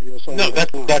spirit of what you were saying. No,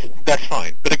 that's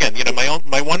fine. But again,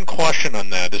 my one caution on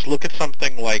that is look at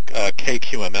something like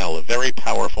KQML, a very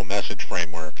powerful message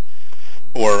framework,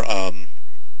 or I'm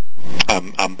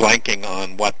blanking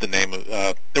on what the name of.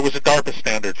 There was a DARPA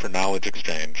standard for knowledge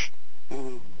exchange.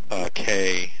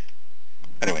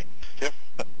 Anyway, KIF?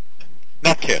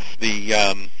 Not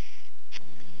KIF.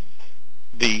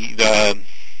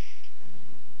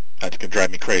 That's going to drive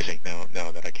me crazy now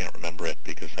that I can't remember it,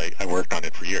 because I worked on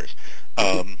it for years.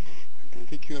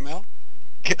 KQML?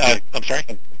 I'm sorry?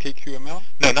 KQML?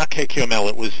 No, not KQML.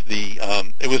 It was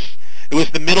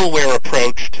the middleware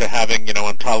approach to having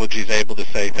ontologies able to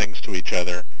say things to each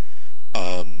other.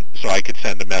 So I could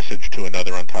send a message to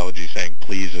another ontology saying,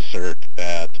 please assert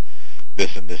that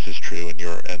this and this is true, and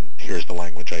here's the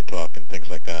language I talk, and things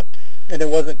like that. And it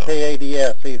wasn't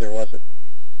KADS either, was it?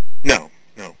 No.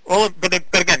 But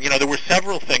again, there were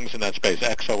several things in that space,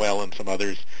 XOL and some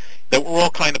others, that were all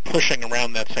kind of pushing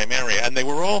around that same area, and they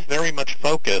were all very much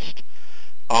focused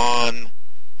on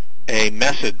a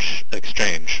message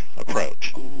exchange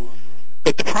approach.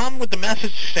 But the problem with the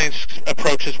message exchange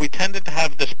approach is we tended to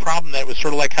have this problem that it was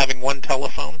sort of like having one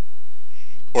telephone,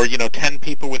 or 10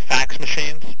 people with fax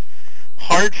machines.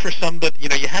 Hard for somebody,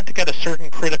 you had to get a certain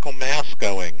critical mass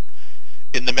going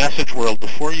in the message world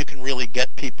before you can really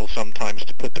get people sometimes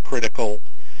to put the critical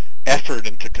effort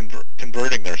into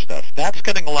converting their stuff. That's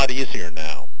getting a lot easier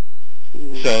now.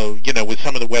 So, with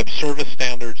some of the web service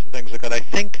standards and things like that, I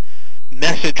think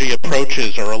messagey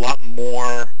approaches are a lot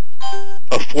more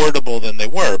affordable than they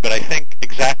were, but I think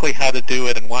exactly how to do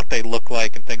it and what they look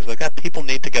like and things like that, people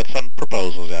need to get some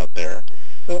proposals out there.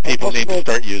 People need to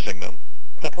start using them.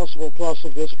 A possible plus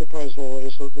of this proposal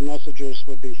is that the messages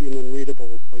would be human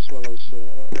readable as well as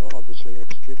obviously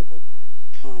executable.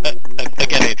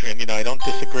 Again, Adrian, I don't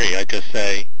disagree. I just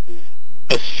say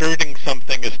asserting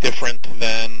something is different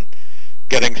than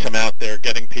getting some out there,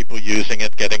 getting people using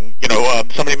it,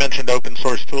 somebody mentioned open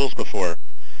source tools before.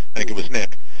 I think it was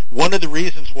Nick. One of the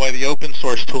reasons why the open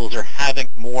source tools are having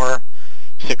more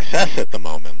success at the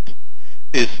moment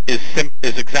is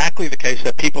exactly the case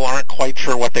that people aren't quite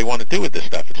sure what they want to do with this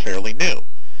stuff. It's fairly new.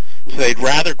 So they'd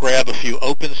rather grab a few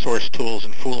open source tools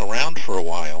and fool around for a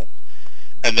while,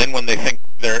 and then when they think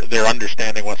they're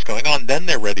understanding what's going on, then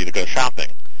they're ready to go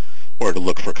shopping or to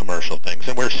look for commercial things.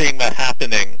 And we're seeing that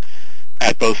happening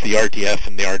at both the RDF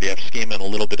and the RDF schema and a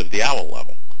little bit of the OWL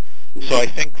level. So I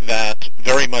think that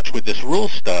very much with this rule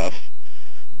stuff,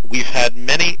 we've had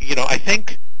many, I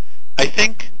think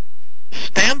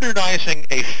standardizing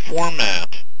a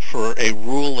format for a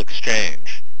rule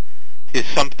exchange is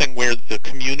something where the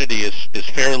community is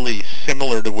fairly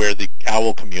similar to where the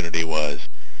OWL community was.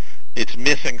 It's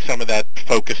missing some of that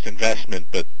focused investment,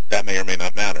 but that may or may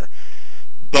not matter.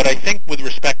 But I think with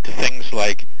respect to things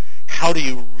like how do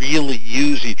you really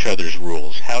use each other's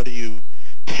rules? How do you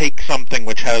take something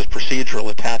which has procedural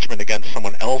attachment against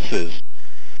someone else's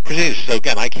procedures? So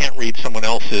again, I can't read someone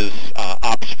else's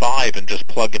Ops 5 and just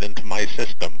plug it into my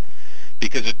system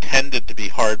because it tended to be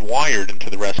hardwired into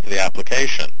the rest of the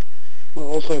application. Well,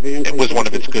 also the inference It was one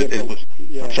of its good.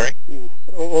 I'm sorry. Yeah.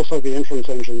 Also, the inference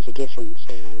engines are different,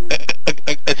 so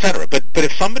et cetera. But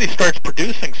if somebody starts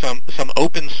producing some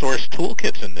open source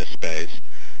toolkits in this space,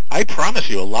 I promise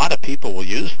you, a lot of people will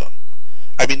use them.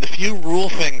 I mean, the few rule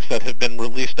things that have been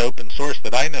released open source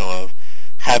that I know of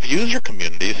have user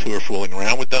communities who are fooling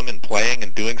around with them and playing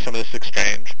and doing some of this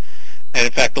exchange. And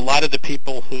in fact, a lot of the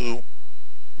people who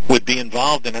would be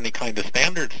involved in any kind of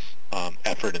standards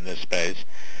effort in this space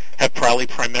have probably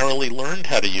primarily learned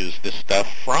how to use this stuff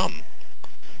from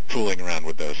fooling around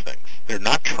with those things. They're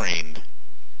not trained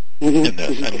in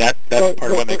this, and that's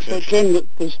part of what makes it interesting. Jim,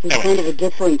 there's Anyway. kind of a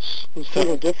difference. There's kind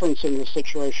of a difference in this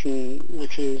situation,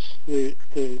 which is the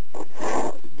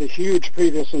huge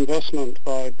previous investment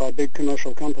by big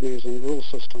commercial companies in rule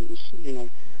systems. You know,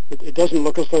 it doesn't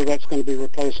look as though that's going to be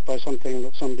replaced by something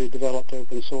that somebody developed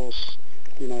open source.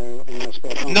 You know, in their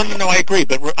spare time. No, I agree,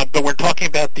 but we're talking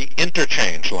about the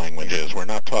interchange languages. We're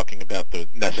not talking about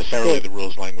necessarily the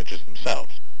rules languages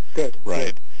themselves. Good.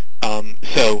 Right.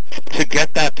 So to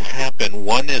get that to happen,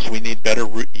 one is we need better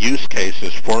use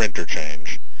cases for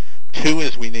interchange. Two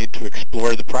is we need to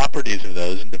explore the properties of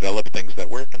those and develop things that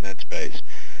work in that space.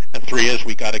 And three is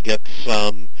we got to get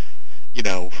some,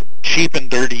 cheap and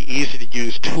dirty, easy to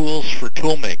use tools for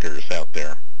tool makers out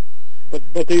there.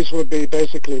 But these would be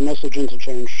basically message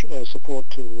interchange support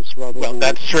tools rather than... Well,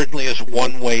 that certainly is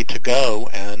one way to go,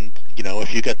 and,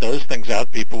 if you get those things out,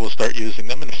 people will start using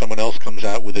them, and if someone else comes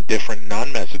out with a different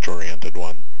non-message-oriented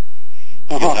one,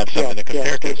 you'll have something to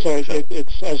compare to. So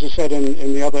it's, as I said,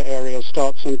 in the other areas,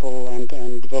 start simple and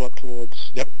develop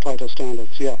towards tighter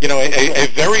standards, yeah. A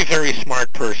very, very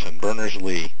smart person,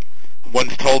 Berners-Lee,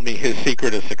 once told me his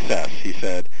secret of success. He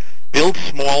said, build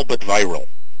small but viral.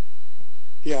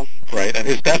 Yeah. Right, and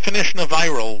his definition of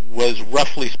viral was,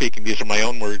 roughly speaking, these are my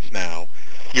own words now,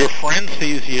 your friend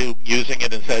sees you using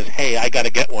it and says, hey, I got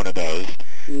to get one of those,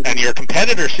 and your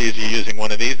competitor sees you using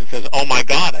one of these and says, oh my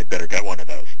God, I'd better get one of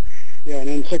those. Yeah, and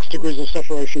in 6 degrees of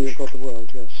separation, you've got the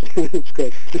world, yes. It's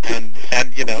good.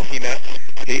 and he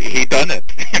done it.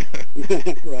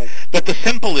 Right. But the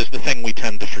simple is the thing we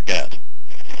tend to forget.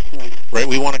 Right,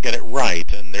 we want to get it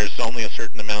right, and there's only a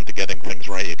certain amount of getting things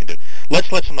right you can do. Let's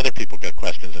let some other people get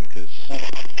questions in, because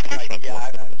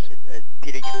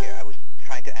Peter, Jim here. I was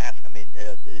trying to ask,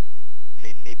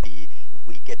 maybe if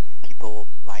we get people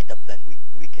lined up, then we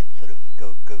can sort of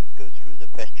go through the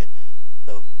questions.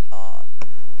 So,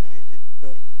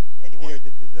 anyone? Peter,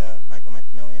 this is Michael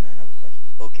Maximilian. I have a question.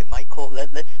 Okay, Michael,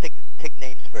 let's take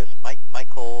names first.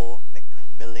 Michael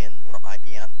Maximilian from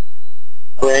IBM.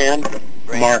 Brand.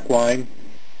 Mark Wine.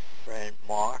 Brand,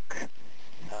 Mark.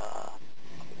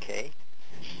 Okay.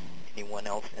 Anyone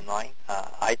else in line?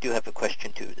 I do have a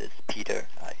question too. This Peter.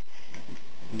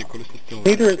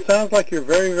 Peter, it sounds like you're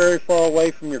very, very far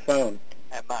away from your phone.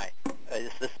 Am I?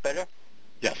 Is this better?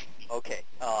 Yes. Okay.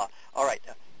 All right.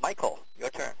 Michael, your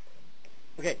turn.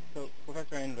 Okay, so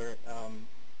Professor Hendler,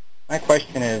 my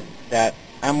question is that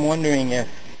I'm wondering if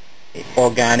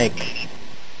organic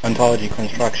ontology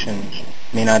construction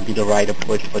may not be the right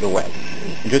approach for the web.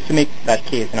 And just to make that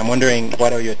case, and I'm wondering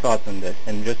what are your thoughts on this?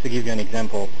 And just to give you an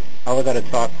example, I was at a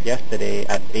talk yesterday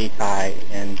at Baykai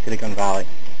in Silicon Valley,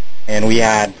 and we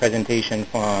had presentation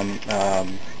from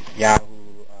Yahoo,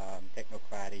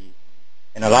 Technocracy,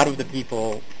 and a lot of the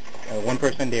people, one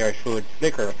person there showed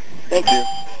Flickr. Thank you.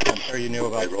 I'm sure you knew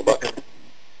about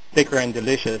Flickr and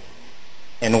Delicious.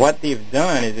 And what they've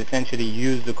done is essentially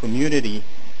use the community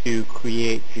to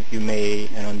create, if you may,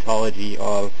 an ontology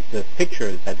of the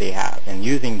pictures that they have. And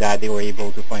using that, they were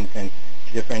able to, for instance,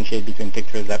 differentiate between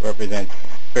pictures that represent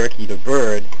Turkey the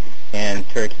bird and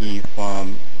Turkey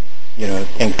from,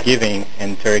 Thanksgiving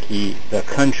and Turkey the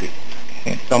country.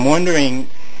 So I'm wondering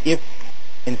if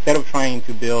instead of trying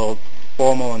to build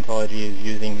formal ontologies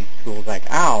using tools like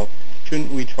OWL,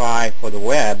 shouldn't we try for the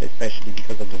web, especially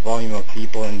because of the volume of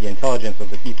people and the intelligence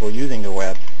of the people using the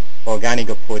web, organic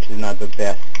approach is not the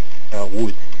best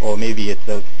route, or maybe it's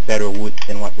a better route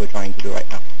than what we're trying to do right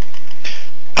now?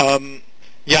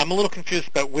 Yeah, I'm a little confused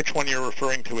about which one you're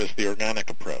referring to as the organic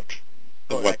approach.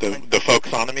 The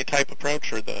folksonomy type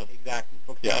approach, or the...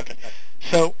 Exactly. Yeah, okay.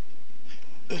 So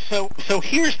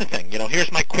here's the thing,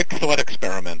 here's my quick thought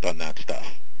experiment on that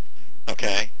stuff.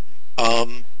 Okay?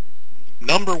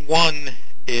 Number one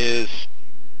is,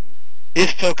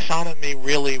 if folksonomy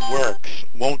really works,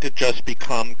 won't it just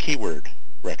become keyword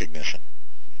recognition?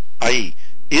 I.e.,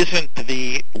 isn't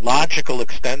the logical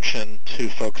extension to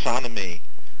folksonomy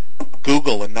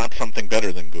Google and not something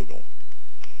better than Google?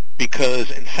 because,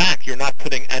 in fact, you're not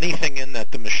putting anything in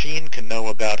that the machine can know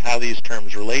about how these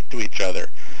terms relate to each other.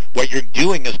 What you're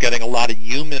doing is getting a lot of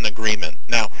human agreement.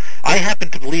 Now, I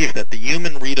happen to believe that the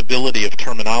human readability of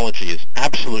terminology is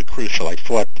absolutely crucial. I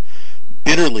fought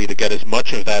bitterly to get as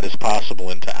much of that as possible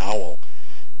into OWL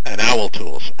and OWL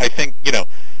tools. I think,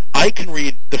 I can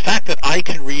read, the fact that I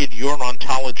can read your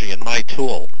ontology in my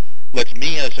tool lets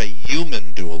me as a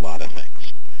human do a lot of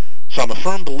things. So I'm a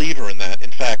firm believer in that. In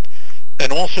fact,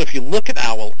 and also if you look at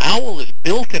OWL, OWL is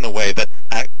built in a way that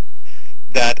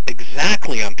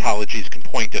exactly ontologies can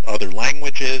point at other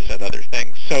languages, at other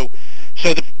things. So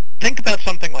think about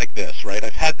something like this, right?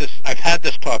 I've had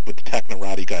this talk with the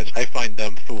Technorati guys. I find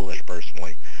them foolish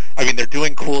personally. I mean, they're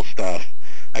doing cool stuff.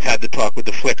 I've had the talk with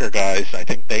the Flickr guys. I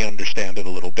think they understand it a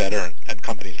little better, and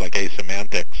companies like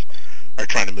Semantics are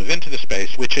trying to move into the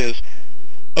space, which is,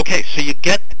 okay, so you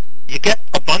get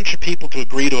a bunch of people to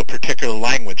agree to a particular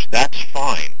language. That's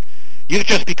fine. You've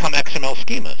just become XML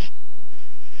schemas,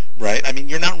 right? I mean,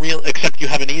 you're not real, except you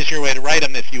have an easier way to write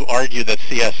them if you argue that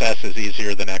CSS is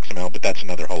easier than XML, but that's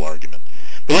another whole argument.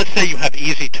 But let's say you have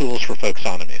easy tools for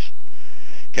folksonomies.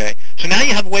 Okay? So now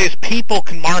you have ways people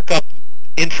can mark up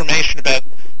information about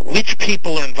which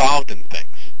people are involved in things.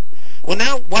 Well,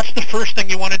 now, what's the first thing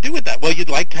you want to do with that? Well, you'd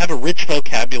like to have a rich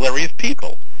vocabulary of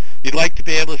people. You'd like to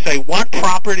be able to say what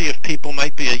property of people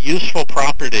might be a useful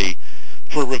property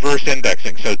for reverse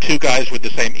indexing. So two guys with the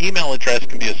same email address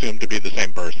can be assumed to be the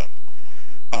same person.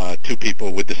 Two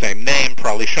people with the same name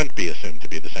probably shouldn't be assumed to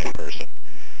be the same person.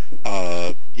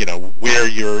 Where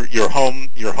your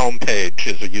home page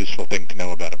is a useful thing to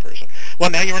know about a person.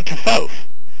 Well, now you're into FOF.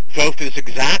 FOF is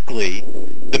exactly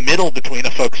the middle between a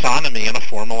folksonomy and a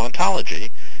formal ontology,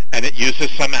 and it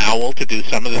uses some OWL to do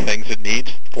some of the things it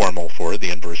needs formal for,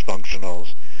 the inverse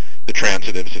functionals, the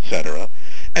transitives, etc.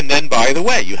 And then, by the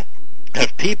way, you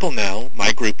have people now,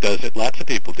 my group does it, lots of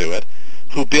people do it,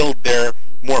 who build their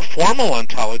more formal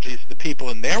ontologies, the people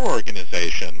in their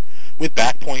organization, with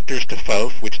backpointers to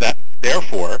FOF, which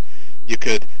therefore you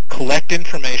could collect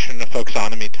information in a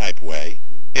folksonomy type way,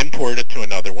 import it to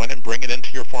another one, and bring it into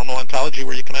your formal ontology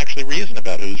where you can actually reason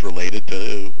about who's related to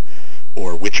who,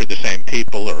 or which are the same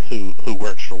people, or who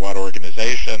works for what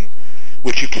organization,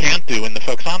 which you can't do in the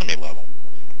folksonomy level.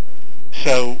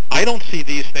 So I don't see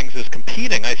these things as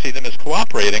competing. I see them as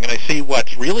cooperating, and I see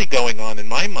what's really going on in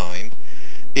my mind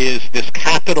is this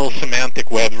capital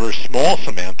semantic web versus small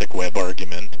semantic web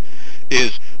argument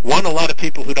is, one, a lot of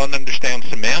people who don't understand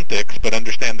semantics but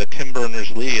understand that Tim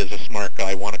Berners-Lee is a smart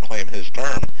guy, want to claim his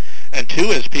term. And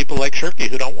two is people like Shirky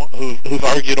who've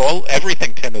argued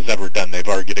everything Tim has ever done. They've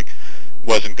argued it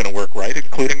wasn't going to work right,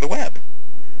 including the web.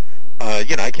 I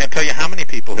can't tell you how many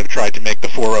people have tried to make the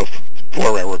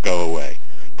 404 error go away.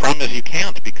 Problem is you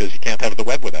can't, because you can't have the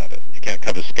web without it. You can't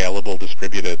have a scalable,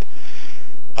 distributed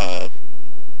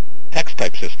text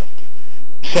type system.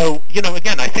 So,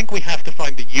 again, I think we have to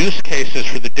find the use cases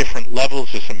for the different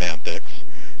levels of semantics.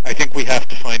 I think we have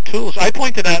to find tools. I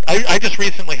pointed out, I just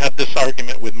recently had this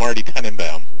argument with Marty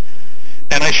Tenenbaum,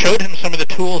 and I showed him some of the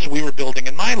tools we were building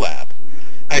in my lab.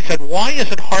 I said, why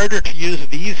is it harder to use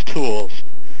these tools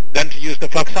than to use the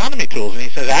folksonomy tools? And he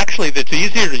says, actually, it's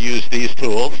easier to use these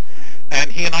tools, and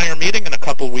he and I are meeting in a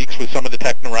couple of weeks with some of the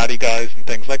Technorati guys and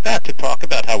things like that to talk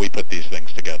about how we put these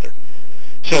things together.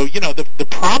 So, the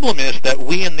problem is that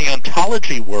we in the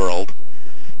ontology world,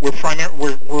 we're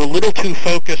a little too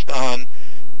focused on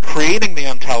creating the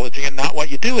ontology and not what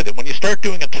you do with it. When you start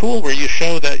doing a tool where you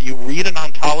show that you read an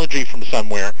ontology from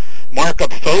somewhere, mark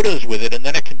up photos with it, and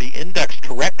then it can be indexed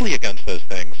correctly against those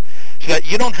things, so that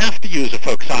you don't have to use a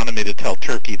folksonomy to tell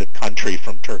Turkey to country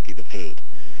from Turkey to food.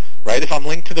 Right? If I'm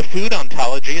linked to the food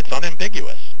ontology, it's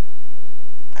unambiguous.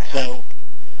 So,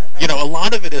 a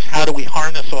lot of it is how do we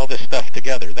harness all this stuff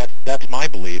together. That's my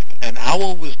belief. And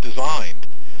OWL was designed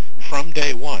from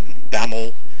day one,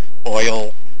 DAML,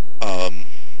 oil,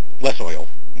 less oil,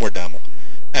 more DAML,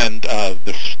 and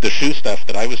the shoe stuff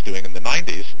that I was doing in the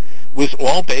 90s was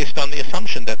all based on the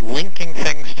assumption that linking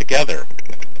things together,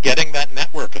 getting that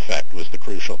network effect was the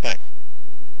crucial thing.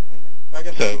 I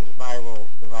guess the viral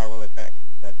effect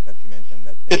that you mentioned.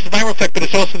 It's the viral effect, but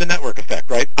it's also the network effect,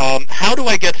 right? How do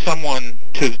I get someone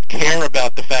to care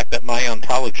about the fact that my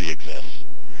ontology exists?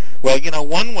 Well,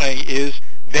 one way is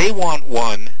they want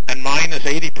one, and mine is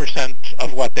 80%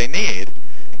 of what they need,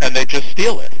 and they just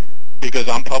steal it because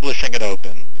I'm publishing it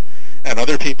open, and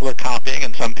other people are copying,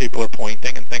 and some people are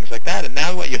pointing, and things like that. And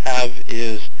now what you have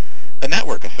is a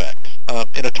network effect.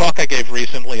 In a talk I gave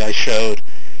recently, I showed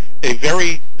a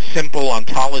very simple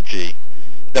ontology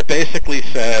that basically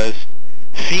says,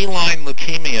 feline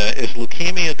leukemia is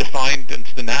leukemia defined in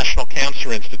the National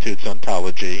Cancer Institute's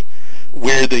ontology,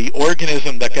 where the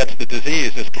organism that gets the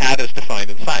disease is cat as defined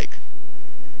in psych.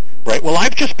 Right? Well,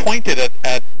 I've just pointed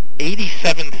at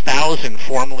 87,000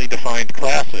 formally defined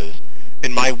classes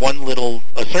in my one little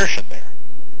assertion there.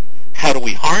 How do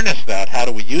we harness that? How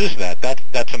do we use that?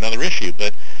 That's another issue.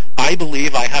 But I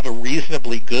believe I have a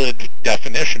reasonably good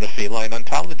definition of feline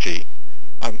ontology,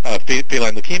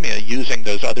 feline leukemia, using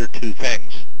those other two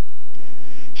things.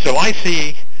 So I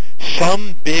see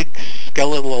some big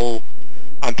skeletal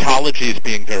ontologies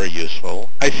being very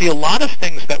useful. I see a lot of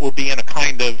things that will be in a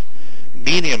kind of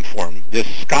medium form. This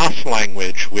SCOS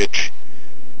language, which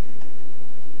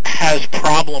has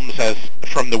problems as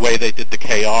from the way they did the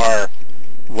KR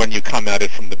when you come at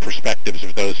it from the perspectives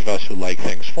of those of us who like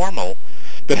things formal,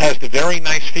 but has the very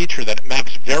nice feature that it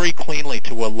maps very cleanly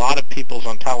to a lot of people's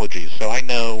ontologies. So I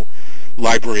know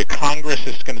Library of Congress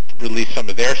is going to release some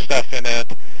of their stuff in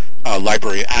it.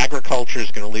 Library of Agriculture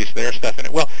is going to release their stuff in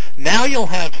it. Well, now you'll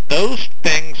have those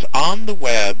things on the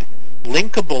web,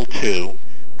 linkable to,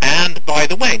 and by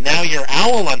the way, now your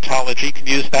OWL ontology can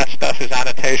use that stuff as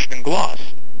annotation and gloss.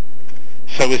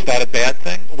 So is that a bad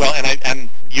thing? Well, and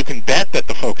you can bet that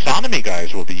the folksonomy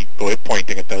guys will be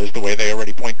pointing at those the way they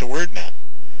already point to WordNet.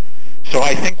 So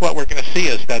I think what we're going to see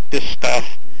is that this stuff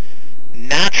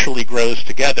naturally grows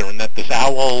together, and that this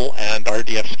OWL and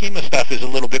RDF schema stuff is a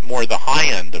little bit more the high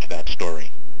end of that story,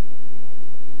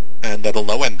 and that the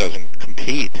low end doesn't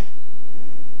compete.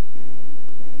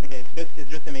 Okay, it's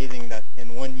just amazing that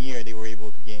in 1 year they were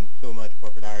able to gain so much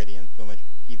popularity and so much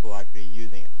people actually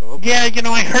using it. So yeah,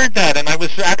 I heard that, and I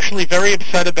was actually very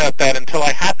upset about that until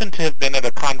I happened to have been at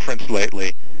a conference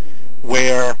lately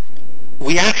where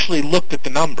we actually looked at the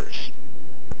numbers.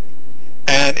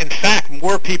 And in fact,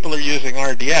 more people are using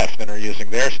RDF than are using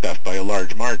their stuff by a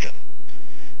large margin.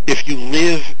 If you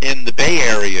live in the Bay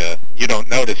Area, you don't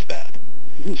notice that.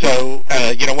 So,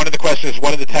 one of the questions,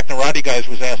 one of the Technorati guys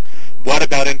was asked, what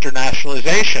about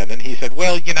internationalization? And he said,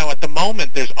 well, at the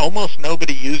moment, there's almost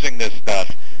nobody using this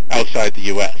stuff outside the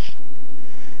U.S.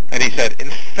 And he said, in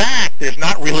fact, there's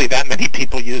not really that many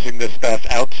people using this stuff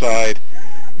outside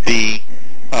the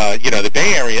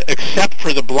Bay Area, except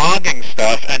for the blogging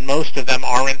stuff, and most of them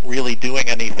aren't really doing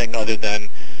anything other than,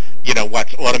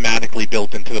 what's automatically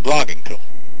built into the blogging tool.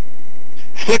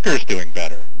 Flickr's doing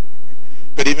better.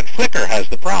 But even Flickr has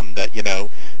the problem that,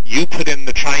 you put in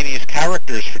the Chinese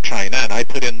characters for China, and I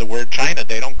put in the word China,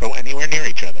 they don't go anywhere near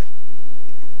each other.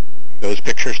 Those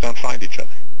pictures don't find each other.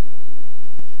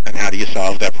 And how do you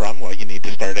solve that problem? Well, you need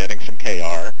to start adding some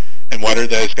KR. And what are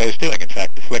those guys doing? In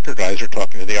fact, the Flickr guys are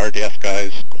talking to the RDF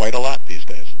guys quite a lot these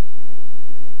days.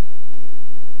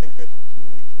 Thanks, Chris.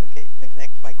 Okay,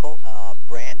 next, Michael.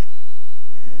 Brand?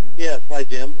 Yes, hi,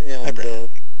 Jim, and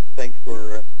thanks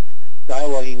for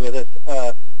dialoguing with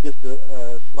us. Just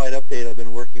a slight update, I've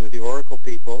been working with the Oracle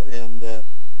people, and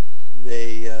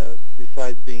they,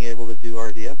 besides being able to do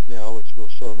RDF now, which we'll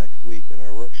show next week in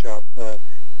our workshop,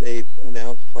 they've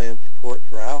announced planned support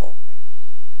for OWL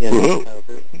in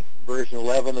version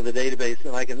 11 of the database,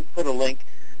 and I can put a link,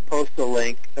 post a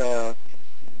link, but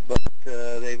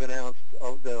they've announced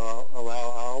they'll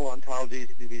allow OWL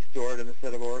ontologies to be stored in a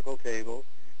set of Oracle tables,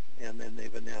 and then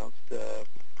they've announced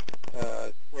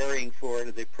querying for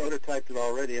it. They prototyped it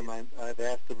already, and I've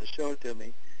asked them to show it to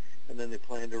me, and then they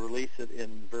plan to release it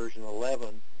in version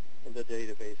 11 of the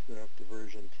database, and up to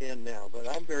version 10 now. But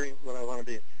what I wanted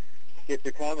to get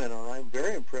your comment on, I'm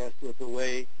very impressed with the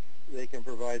way they can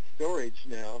provide storage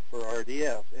now for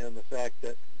RDF, and the fact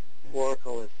that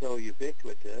Oracle is so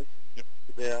ubiquitous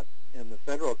that in the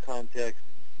federal context,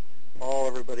 all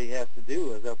everybody has to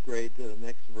do is upgrade to the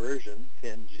next version,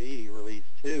 10G, release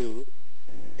 2,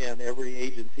 and every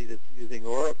agency that's using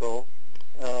Oracle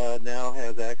now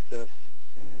has access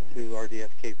to RDF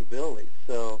capabilities.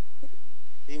 So it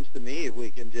seems to me if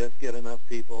we can just get enough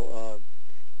people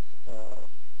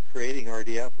creating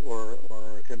RDF or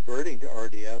converting to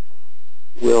RDF,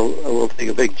 we'll take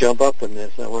a big jump up in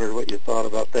this. I wondered what you thought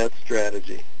about that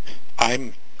strategy.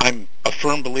 I'm a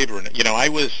firm believer in it. I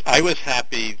was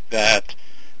happy that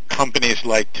companies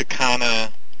like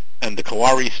Takana and the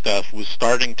Kawari stuff was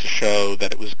starting to show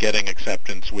that it was getting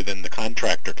acceptance within the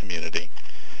contractor community.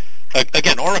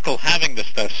 Again, Oracle having this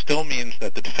stuff still means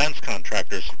that the defense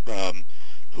contractors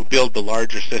who build the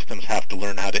larger systems have to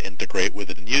learn how to integrate with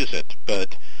it and use it.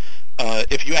 But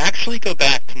if you actually go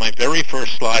back to my very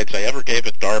first slides I ever gave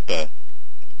at DARPA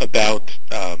about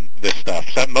this stuff,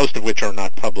 most of which are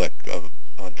not public,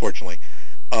 unfortunately,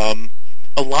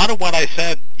 a lot of what I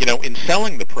said, in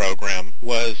selling the program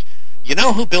was you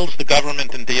know who builds the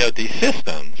government and DoD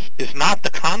systems is not the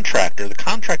contractor. The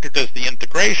contractor does the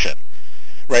integration,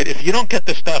 right? If you don't get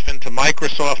the stuff into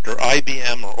Microsoft or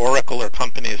IBM or Oracle or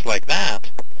companies like that,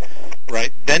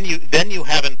 right, then you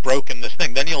haven't broken this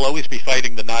thing. Then you'll always be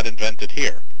fighting the not invented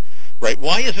here, right?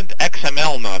 Why isn't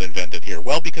XML not invented here?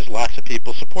 Well, because lots of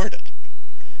people support it,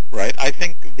 right? I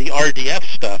think the RDF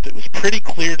stuff, it was pretty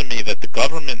clear to me that the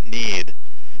government need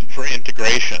for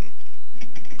integration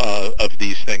of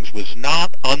these things was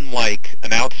not unlike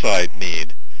an outside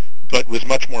need, but was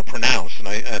much more pronounced. And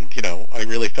I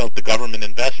really felt the government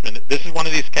investment. This is one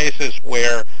of these cases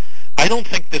where I don't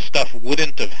think this stuff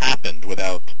wouldn't have happened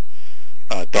without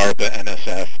DARPA,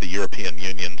 NSF, the European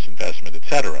Union's investment,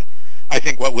 etc. I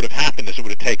think what would have happened is it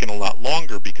would have taken a lot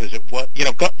longer because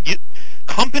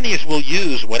companies will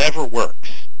use whatever works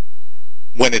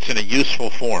when it's in a useful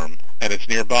form and it's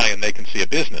nearby and they can see a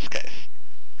business case.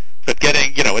 But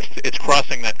it's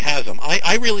crossing that chasm.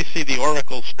 I really see the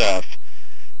Oracle stuff,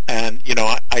 and,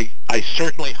 I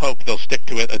certainly hope they'll stick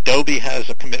to it. Adobe has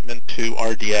a commitment to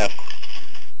RDF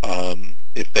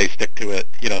if they stick to it,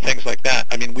 things like that.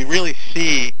 I mean, we really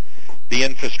see the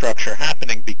infrastructure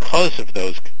happening because of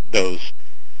those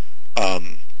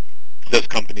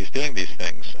companies doing these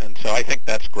things, and so I think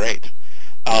that's great.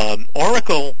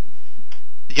 Oracle,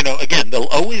 again, there'll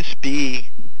always be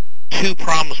two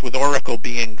problems with Oracle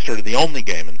being sort of the only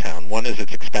game in town. One is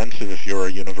it's expensive if you're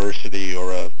a university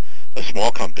or a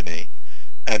small company,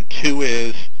 and two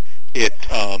is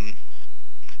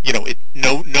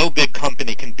no big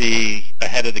company can be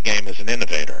ahead of the game as an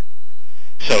innovator.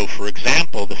 So, for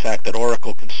example, the fact that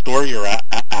Oracle can store your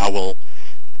OWL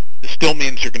still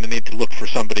means you're going to need to look for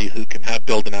somebody who can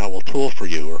build an OWL tool for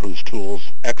you, or whose tools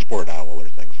export OWL or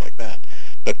things like that.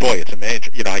 But boy, it's a major.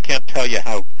 I can't tell you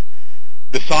how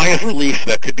the sigh of relief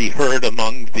that could be heard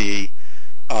among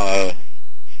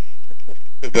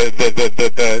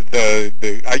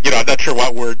I'm not sure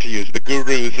what word to use, the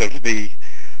gurus of the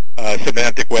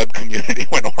semantic web community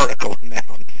when Oracle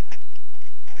announced.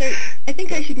 So I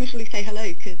think I should initially say hello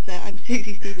because I'm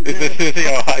Susie Stevens. Is this Susie?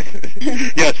 Oh, hi.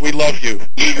 Yes, we love you.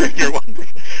 You're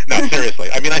wonderful. No, seriously.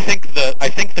 I mean, I think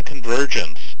the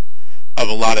convergence of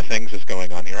a lot of things is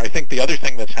going on here. I think the other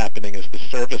thing that's happening is the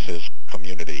services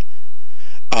community.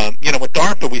 With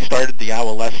DARPA, we started the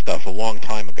OWLS stuff a long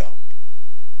time ago.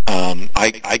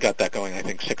 I got that going, I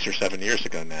think, 6 or 7 years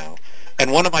ago now.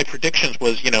 And one of my predictions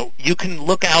was, you can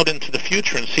look out into the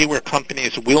future and see where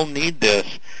companies will need this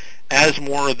as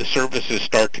more of the services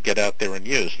start to get out there and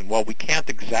used. And while we can't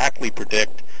exactly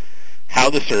predict how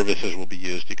the services will be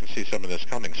used, you can see some of this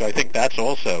coming. So I think that's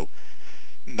also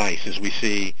nice as we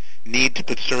see need to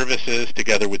put services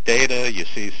together with data. You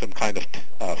see some kind of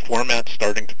formats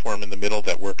starting to form in the middle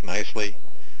that work nicely.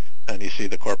 And you see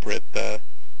the corporate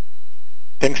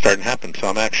things starting to happen. So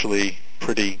I'm actually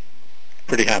pretty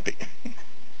happy.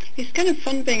 It's kind of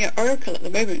fun being at Oracle at the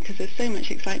moment because there's so much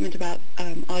excitement about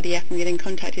RDF and getting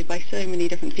contacted by so many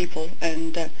different people.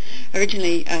 And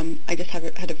originally, I just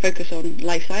had a focus on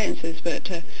life sciences, but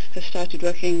have started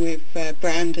working with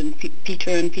Brand and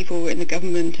Peter and people in the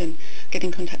government and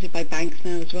getting contacted by banks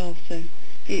now as well. So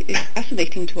it's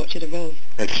fascinating to watch it evolve.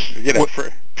 It's,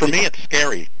 for me, it's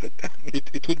scary. But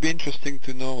it would be interesting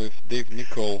to know if Dave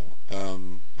Nichol,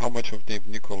 how much of Dave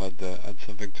Nichol had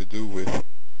something to do with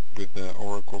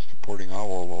Oracle supporting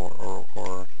OWL,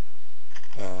 or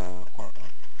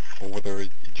whether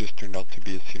it just turned out to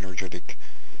be a synergetic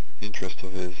interest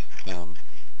of his.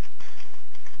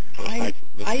 I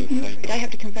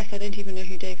have to confess I don't even know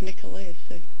who Dave Nichol is.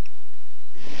 So.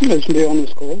 Isn't he on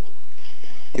this call?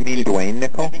 You mean Dwayne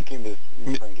Nichol? I think he was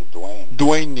referring to Dwayne.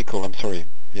 Dwayne Nichol, I'm sorry.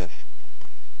 Yes.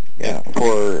 Yeah,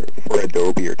 for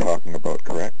Adobe you're talking about,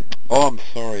 correct? Oh, I'm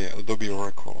sorry, Adobe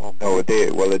Oracle.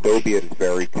 Adobe is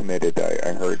very committed.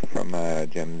 I heard from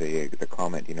Jim the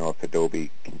comment, if Adobe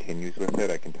continues with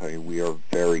it, I can tell you we are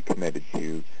very committed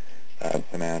to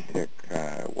semantic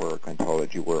work,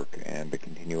 ontology work, and the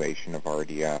continuation of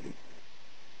RDF.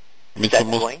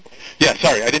 Yeah,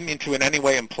 sorry, I didn't mean to in any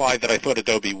way imply that I thought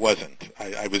Adobe wasn't.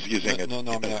 I was using it. No,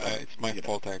 it's my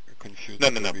fault. I confused. No,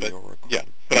 but Oracle. Yeah,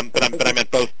 but I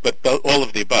meant both, but all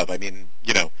of the above. I mean,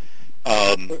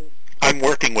 I'm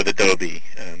working with Adobe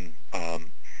and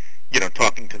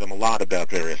talking to them a lot about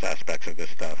various aspects of this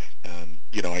stuff, and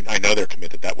I know they're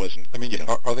committed. That wasn't. I mean,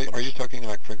 are you talking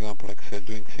like, for example, like say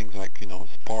doing things like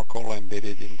Sparkle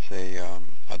embedded in say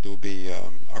Adobe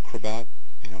Acrobat?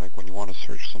 Like when you want to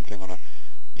search something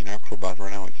in Acrobat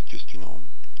right now, it's just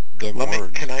dumb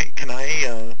words. Can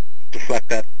I deflect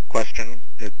that question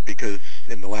because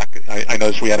in the I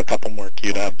noticed we had a couple more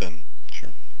queued up, and sure.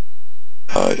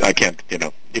 I can't,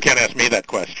 you can't ask me that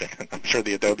question. I'm sure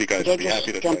the Adobe guys would be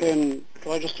happy to tell you.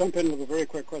 Could I just jump in with a very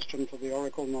quick question for the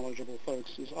Oracle knowledgeable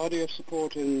folks? Is RDF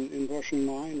support in version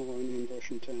 9 or only in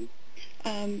version 10?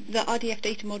 The RDF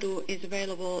data model is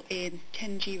available in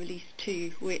 10G Release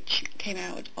 2, which came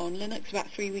out on Linux about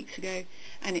 3 weeks ago,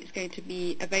 and it's going to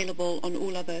be available on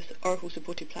all other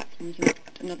Oracle-supported platforms in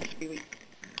another 3 weeks.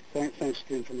 Thanks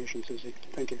for the information, Susie.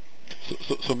 Thank you.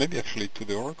 So maybe actually to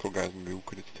the Oracle guys, maybe we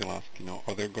could still ask,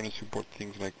 are they going to support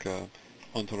things like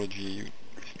ontology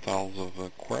styles of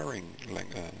querying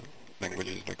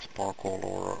languages like Sparkle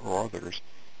or others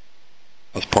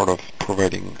as part of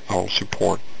providing our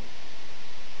support?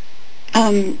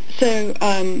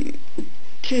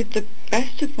 To the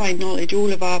best of my knowledge,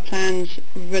 all of our plans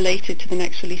related to the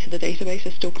next release of the database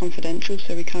are still confidential,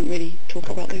 so we can't really talk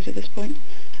about those at this point.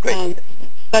 Great.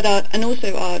 But our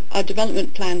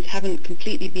development plans haven't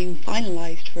completely been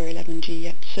finalized for 11G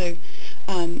yet, so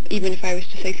even if I was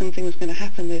to say something was going to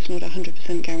happen, there's not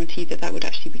 100% guarantee that would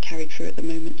actually be carried through at the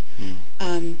moment.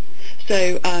 On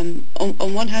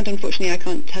one hand, unfortunately, I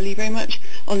can't tell you very much.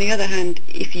 On the other hand,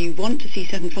 if you want to see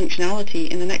certain functionality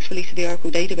in the next release of the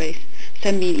Oracle database,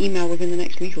 send me an email within the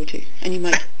next week or two, and you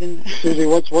might get in there. Susie,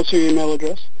 what's your email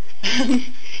address?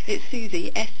 It's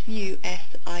Susie,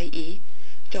 SUSIE,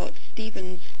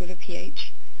 .Stevens with a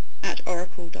PH,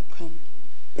 @oracle.com.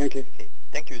 Thank you. Okay.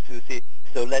 Thank you, Susie.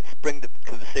 So let's bring the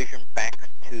conversation back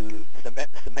to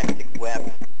semantic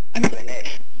web Q&A.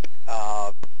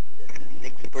 The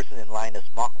next person in line is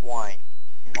Mark Wine,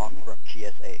 Mark from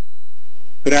GSA.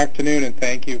 Good afternoon, and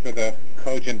thank you for the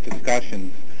cogent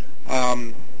discussions.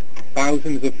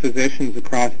 Thousands of physicians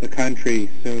across the country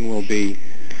soon will be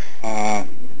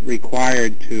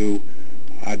required to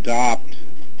adopt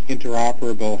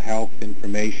interoperable health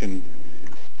information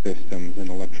systems and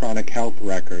electronic health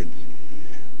records.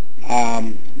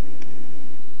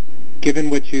 Given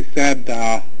what you said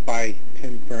by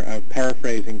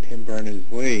paraphrasing Tim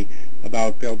Berners-Lee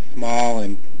about build small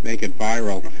and make it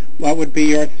viral, what would be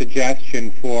your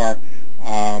suggestion for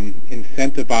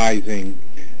incentivizing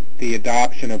the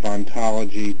adoption of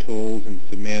ontology tools and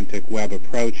semantic web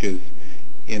approaches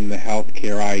in the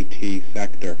healthcare IT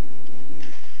sector?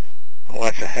 Well,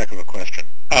 that's a heck of a question.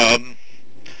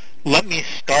 Let me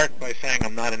start by saying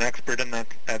I'm not an expert in that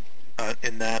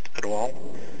at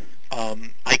all.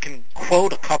 I can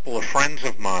quote a couple of friends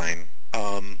of mine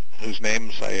whose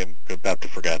names I am about to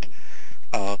forget.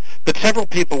 But several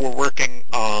people were working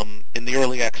in the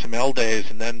early XML days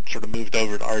and then sort of moved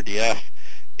over to RDF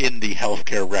in the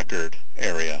healthcare record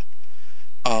area.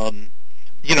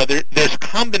 There's a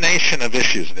combination of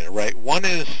issues there, right? One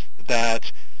is that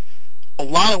a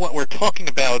lot of what we're talking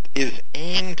about is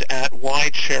aimed at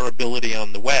wide shareability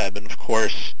on the web, and of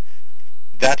course,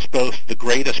 that's both the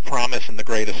greatest promise and the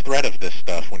greatest threat of this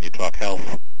stuff when you talk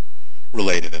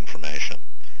health-related information,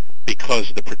 because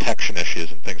of the protection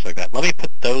issues and things like that. Let me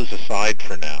put those aside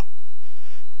for now.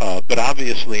 But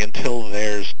obviously, until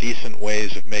there's decent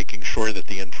ways of making sure that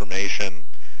the information,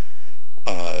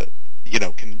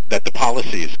 that the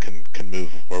policies can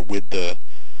move or with the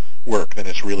work, then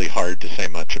it's really hard to say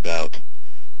much about,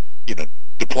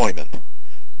 deployment.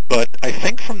 But I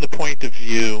think from the point of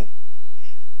view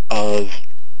of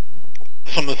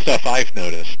some of the stuff I've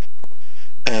noticed,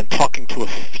 and talking to a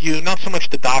few, not so much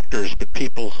the doctors, but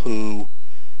people who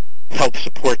help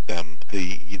support them,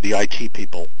 the IT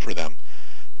people for them.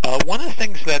 One of the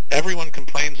things that everyone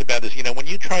complains about is, when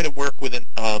you try to work with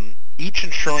each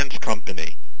insurance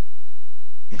company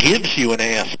gives you an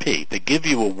ASP. They give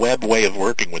you a web way of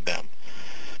working with them.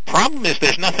 Problem is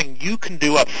there's nothing you can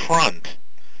do up front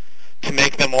to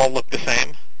make them all look the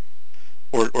same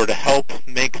or to help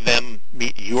make them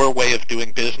meet your way of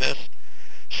doing business.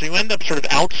 So you end up sort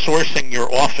of outsourcing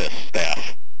your office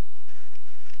staff.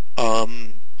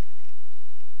 And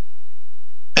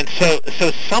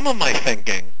so some of my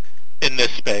thinking in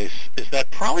this space is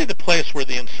that probably the place where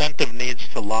the incentive needs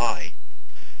to lie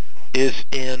is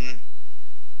in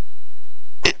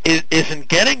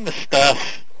getting the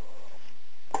stuff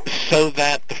so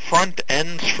that the front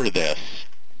ends for this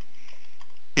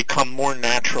become more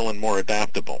natural and more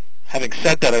adaptable. Having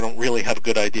said that, I don't really have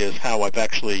good ideas how. I've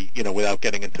actually, without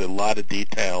getting into a lot of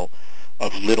detail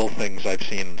of little things I've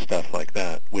seen and stuff like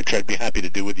that, which I'd be happy to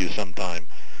do with you sometime,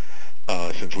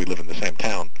 since we live in the same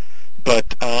town.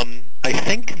 But I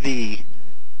think the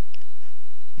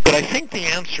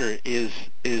answer is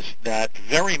that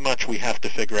very much we have to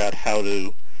figure out how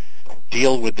to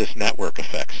deal with this network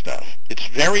effect stuff. It's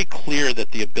very clear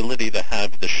that the ability to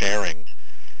have the sharing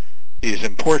is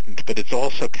important, but it's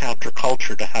also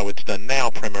counterculture to how it's done now,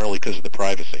 primarily because of the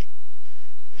privacy.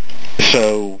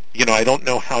 So, I don't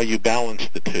know how you balance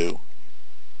the two.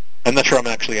 I'm not sure I'm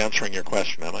actually answering your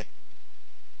question, am I?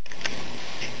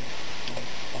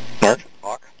 Mark?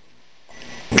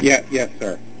 Yes,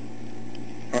 sir.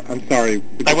 I'm sorry.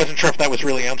 I wasn't sure if that was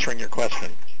really answering your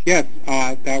question. Yes,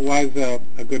 that was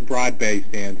a good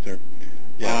broad-based answer.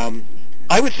 Yeah.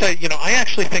 I would say, I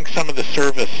actually think some of the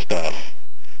service stuff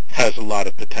has a lot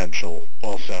of potential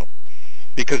also.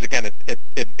 Because, again, it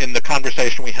in the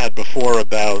conversation we had before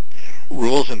about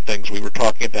rules and things, we were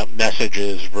talking about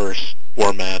messages versus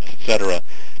formats, etc.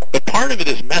 But part of it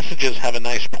is messages have a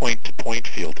nice point-to-point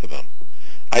feel to them.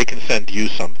 I can send you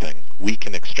something. We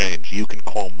can exchange. You can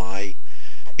call my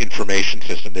information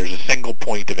system. There's a single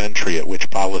point of entry at which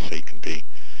policy can be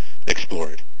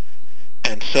explored.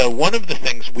 And so one of the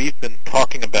things we've been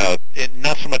talking about,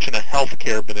 not so much in a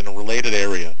healthcare but in a related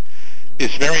area,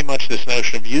 is very much this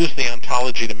notion of use the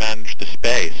ontology to manage the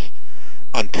space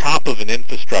on top of an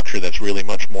infrastructure that's really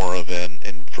much more of an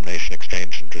information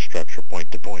exchange infrastructure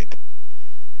point to point.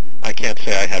 I can't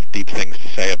say I have deep things to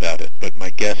say about it, but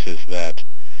my guess is that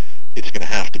it's going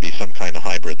to have to be some kind of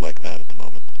hybrid like that at the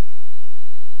moment.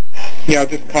 Yeah, I'll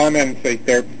just comment and say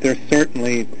there's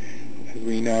certainly, as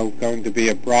we know, going to be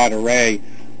a broad array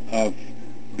of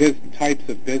types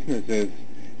of businesses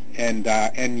and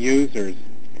end users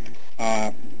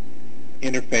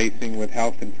interfacing with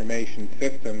health information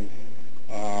systems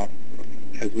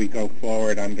as we go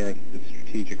forward under the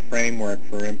strategic framework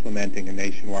for implementing a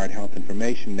nationwide health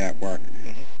information network.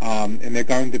 Mm-hmm. And they're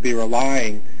going to be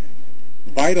relying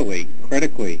vitally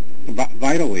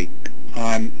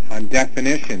on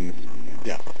definitions,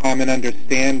 common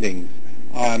understandings,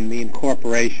 on the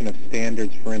incorporation of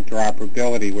standards for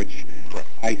interoperability, which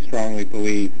I strongly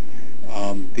believe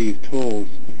these tools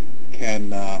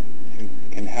can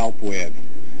help with.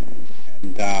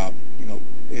 And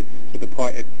it's to the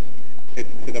point.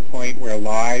 It's to the point where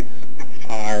lives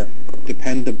are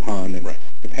depending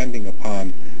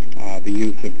upon the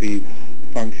use of these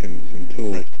functions and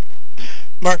tools. Right.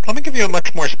 Mark, let me give you a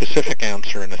much more specific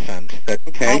answer in a sense that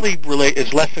probably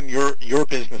is less in your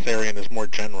business area and is more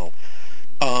general.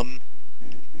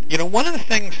 One of the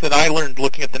things that I learned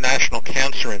looking at the National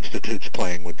Cancer Institute's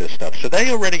playing with this stuff, so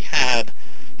they already had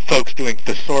folks doing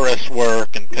thesaurus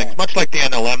work and things, much like the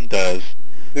NLM does.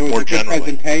 There was more a good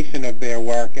presentation of their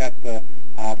work at the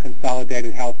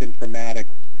Consolidated Health Informatics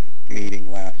meeting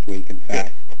last week, in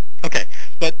fact. Good. Okay,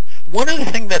 but one of the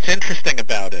things that's interesting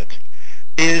about it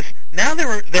is now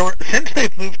since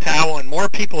they've moved to OWL and more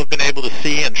people have been able to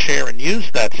see and share and use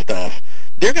that stuff,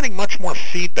 they're getting much more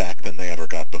feedback than they ever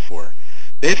got before.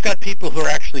 They've got people who are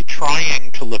actually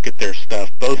trying to look at their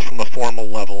stuff, both from a formal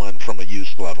level and from a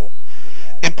use level.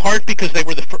 In part because they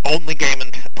were the only game,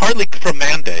 partly from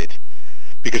mandate,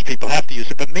 because people have to use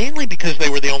it, but mainly because they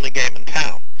were the only game in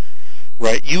town,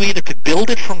 right? You either could build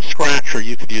it from scratch or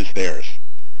you could use theirs,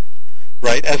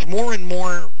 right? As more and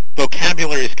more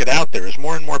vocabularies get out there, as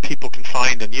more and more people can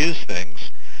find and use things,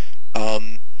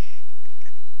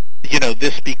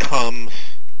 this becomes,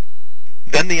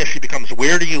 then the issue becomes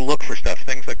where do you look for stuff,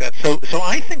 things like that. So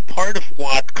I think part of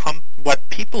what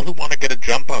people who want to get a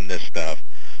jump on this stuff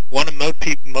want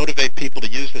to motivate people to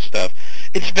use this stuff.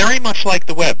 It's very much like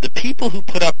the web. The people who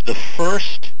put up the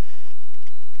first,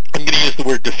 I'm going to use the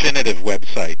word definitive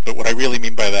website, but what I really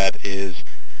mean by that is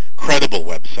credible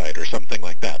website or something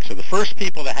like that. So the first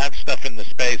people to have stuff in the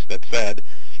space that said,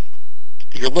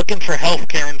 you're looking for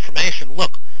healthcare information,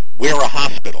 look, we're a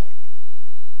hospital,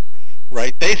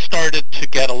 right? They started to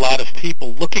get a lot of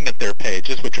people looking at their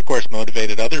pages, which of course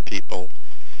motivated other people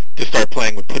to start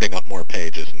playing with putting up more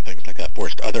pages and things like that,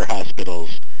 forced other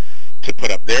hospitals to put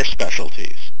up their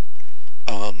specialties.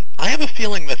 I have a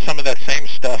feeling that some of that same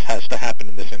stuff has to happen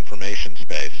in this information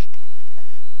space,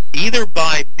 either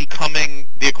by becoming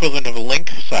the equivalent of a link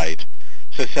site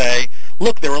to say,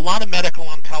 look, there are a lot of medical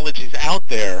ontologies out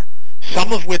there,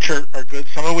 some of which are good,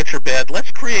 some of which are bad.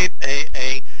 Let's create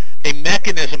a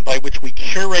mechanism by which we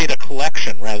curate a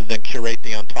collection rather than curate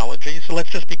the ontology. So let's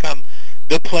just become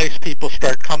the place people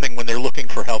start coming when they're looking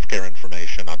for healthcare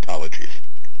information ontologies.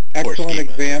 Excellent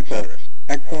example.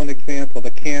 Excellent example.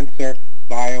 The cancer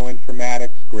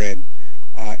bioinformatics grid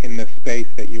in the space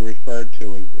that you referred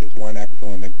to is one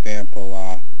excellent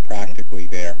example practically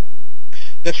there.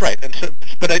 That's right. And so,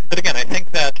 but again, I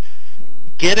think that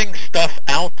getting stuff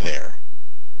out there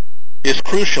is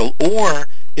crucial. Or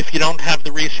if you don't have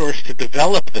the resource to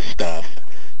develop the stuff,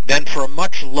 then for a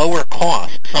much lower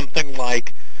cost, something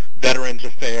like Veterans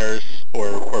Affairs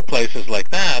or places like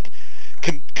that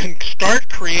can start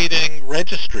creating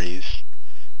registries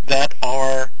that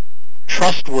are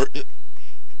trustworthy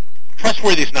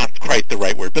trustworthy is not quite the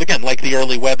right word, but again, like the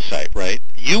early website, right?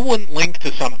 You wouldn't link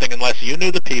to something unless you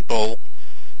knew the people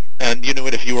and you knew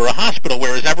it if you were a hospital,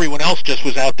 whereas everyone else just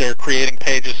was out there creating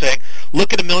pages saying,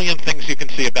 look at a million things you can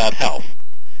see about health.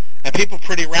 And people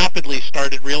pretty rapidly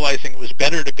started realizing it was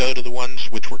better to go to the ones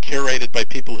which were curated by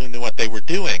people who knew what they were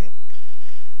doing,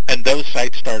 and those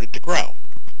sites started to grow.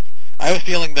 I have a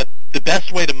feeling that the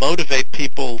best way to motivate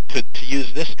people to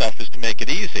use this stuff is to make it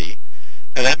easy,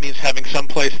 and that means having some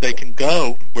place they can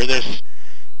go where there's,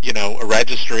 a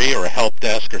registry or a help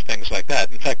desk or things like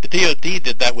that. In fact, the DoD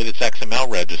did that with its XML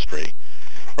registry.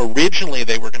 Originally,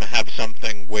 they were going to have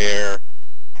something where,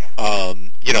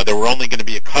 there were only going to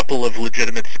be a couple of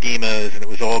legitimate schemas, and it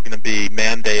was all going to be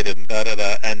mandated and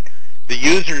da-da-da, and the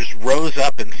users rose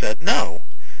up and said no.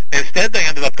 Instead, they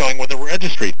ended up going with a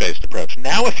registry-based approach.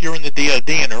 Now, if you're in the DoD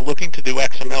and are looking to do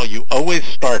XML, you always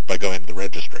start by going to the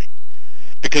registry,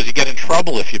 because you get in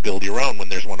trouble if you build your own when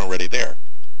there's one already there.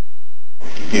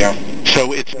 Yeah.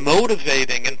 So it's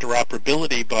motivating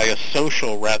interoperability by a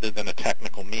social rather than a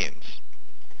technical means.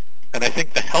 And I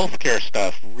think the healthcare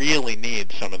stuff really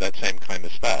needs some of that same kind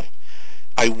of stuff.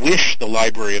 I wish the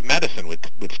Library of Medicine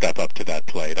would step up to that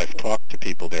plate. I've talked to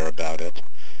people there about it.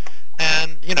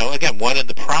 And, again, one of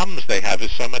the problems they have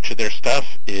is so much of their stuff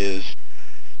is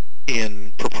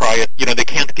in they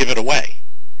can't give it away.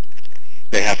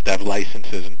 They have to have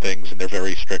licenses and things, and they're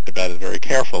very strict about it, very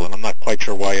careful. And I'm not quite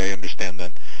sure why I understand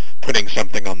that putting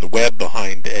something on the web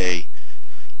behind a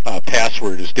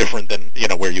password is different than,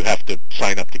 where you have to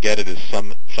sign up to get it is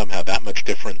somehow that much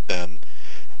different than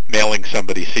mailing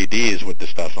somebody CDs with the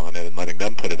stuff on it and letting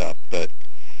them put it up. But,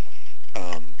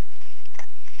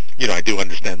 I do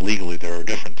understand legally there are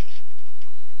differences.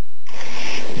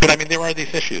 But, there are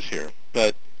these issues here.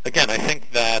 But, again, I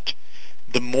think that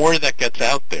the more that gets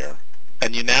out there,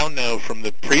 and you now know from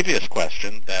the previous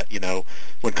question that,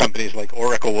 when companies like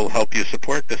Oracle will help you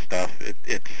support this stuff,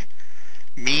 it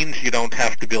means you don't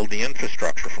have to build the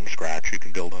infrastructure from scratch. You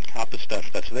can build on top of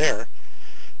stuff that's there.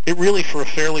 It really, for a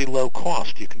fairly low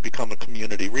cost, you can become a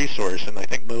community resource, and I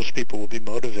think most people will be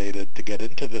motivated to get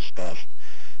into this stuff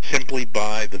simply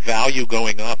by the value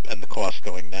going up and the cost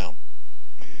going down.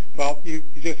 Well, you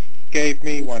just gave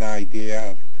me one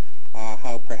idea of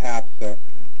how perhaps a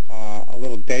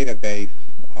little database,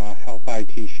 health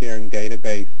IT sharing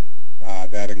database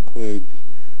that includes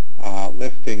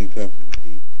listings of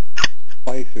these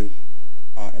places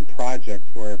and projects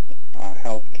where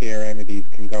healthcare entities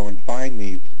can go and find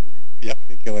these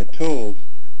particular tools,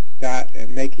 that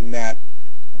and making that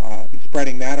and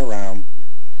spreading that around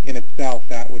in itself,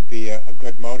 that would be a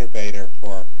good motivator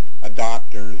for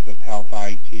adopters of health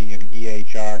IT and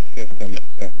EHR systems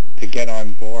to get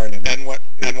on board.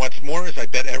 And what's more is I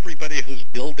bet everybody who's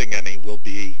building any will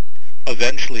be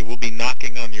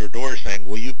knocking on your door saying,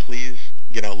 will you please,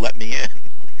 let me in?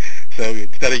 So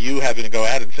instead of you having to go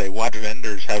out and say, what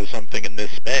vendors have something in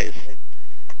this space,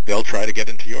 they'll try to get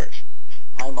into yours.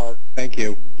 Hi, Mark. Thank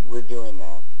you. We're doing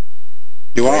that.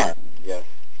 You are? Yes.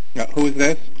 Who is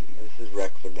this? This is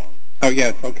Rex again. Oh,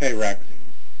 yes. Okay, Rex.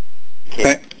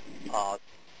 Okay.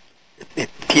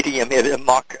 Peter Yim here.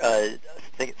 Mark,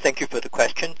 thank you for the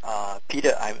question.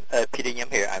 Peter Yim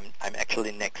here. I'm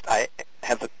actually next. I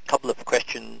have a couple of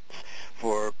questions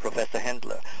for Professor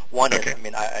Hendler. One is,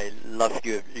 I love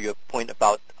your point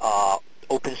about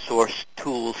open source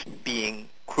tools being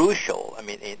crucial,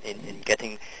 in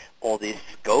getting all this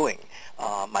going.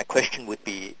 My question would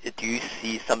be, do you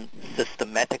see some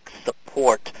systematic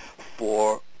support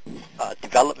for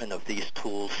development of these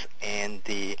tools and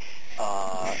the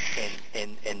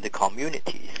in the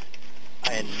communities?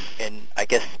 And I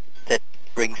guess that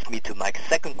brings me to my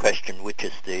second question, which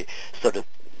is the sort of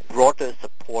broader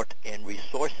support and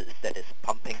resources that is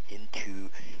pumping into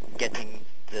getting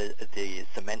the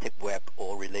semantic web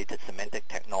or related semantic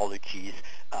technologies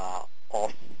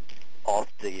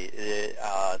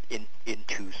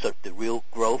into sort of the real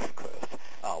growth curve,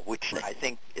 which I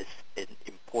think is an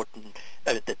important.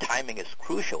 The timing is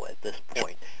crucial at this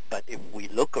point. But if we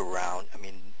look around,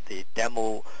 the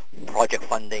demo project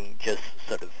funding just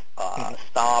sort of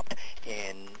stopped.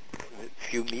 And a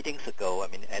few meetings ago,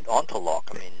 at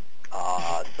Ontolog,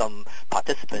 some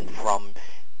participant from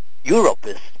Europe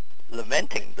is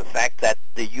lamenting the fact that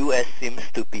the U.S. seems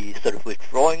to be sort of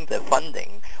withdrawing their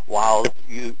funding while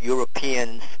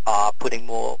Europeans are putting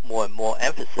more and more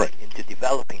emphasis into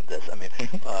developing this.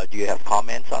 Do you have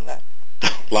comments on that?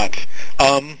 Lots.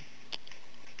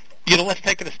 Let's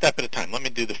take it a step at a time. Let me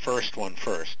do the first one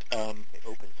first. Open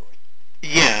source.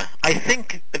 Yeah, I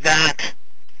think that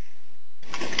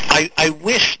I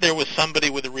wish there was somebody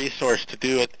with a resource to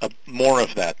do more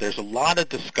of that. There's a lot of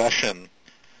discussion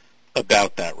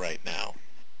about that right now.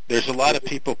 There's a lot of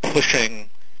people pushing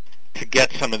to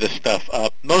get some of this stuff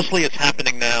up. Mostly it's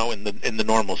happening now in the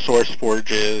normal source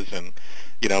forges, and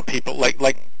people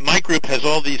like my group has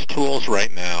all these tools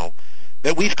right now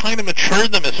that we've kind of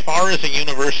matured them as far as a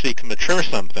university can mature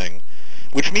something,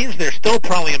 which means they're still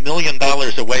probably $1 million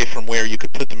away from where you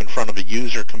could put them in front of a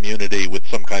user community with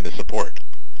some kind of support,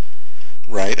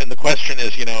 right? And the question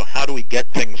is, how do we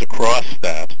get things across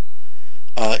that?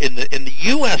 In the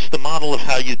U.S., the model of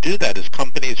how you do that is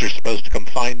companies are supposed to come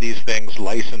find these things,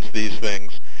 license these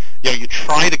things. You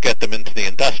try to get them into the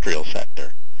industrial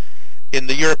sector. In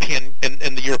the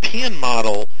European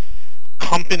model,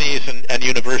 companies and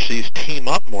universities team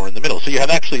up more in the middle. So you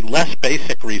have actually less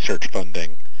basic research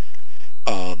funding,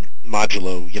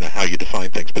 modulo, how you define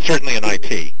things. But certainly in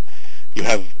IT, you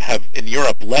have in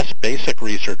Europe less basic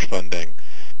research funding,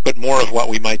 but more of what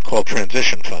we might call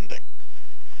transition funding.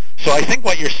 So I think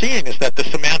what you're seeing is that the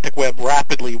semantic web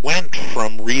rapidly went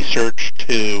from research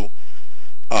to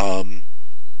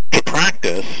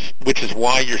practice, which is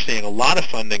why you're seeing a lot of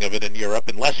funding of it in Europe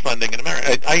and less funding in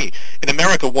America. In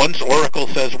America, once Oracle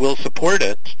says we'll support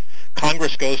it,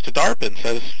 Congress goes to DARPA and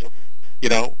says,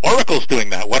 Oracle's doing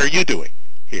that. What are you doing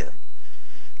here?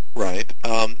 Right?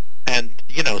 And,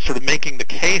 sort of making the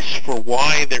case for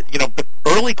why they're, but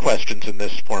early questions in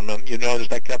this forum, as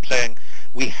I kept saying,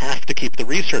 we have to keep the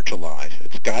research alive.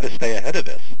 It's got to stay ahead of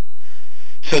this.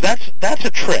 So that's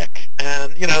a trick.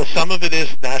 And, some of it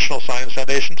is National Science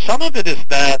Foundation. Some of it is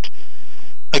that,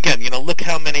 again, look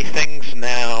how many things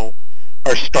now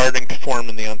are starting to form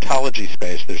in the ontology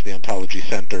space. There's the ontology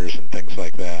centers and things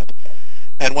like that.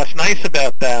 And what's nice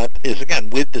about that is, again,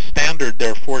 with the standard,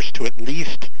 they're forced to at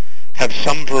least have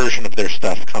some version of their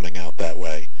stuff coming out that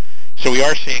way. So we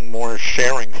are seeing more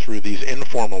sharing through these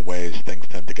informal ways things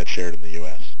tend to get shared in the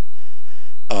U.S.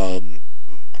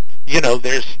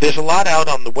 There's a lot out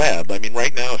on the web. I mean,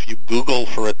 right now, if you Google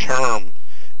for a term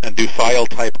and do file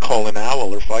type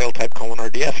 :owl or file type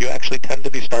 :rdf, you actually tend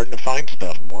to be starting to find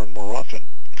stuff more and more often.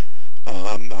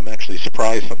 I'm actually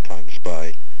surprised sometimes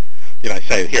by, I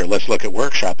say, here, let's look at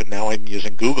Workshop, and now I'm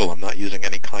using Google. I'm not using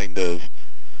any kind of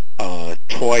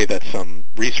toy that some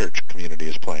research community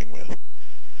is playing with.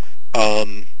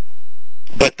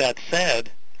 But that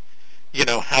said,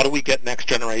 how do we get next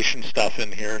generation stuff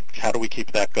in here? How do we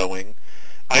keep that going?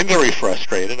 I'm very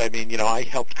frustrated. I mean, I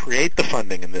helped create the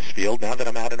funding in this field. Now that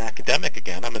I'm out an academic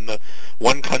again, I'm in the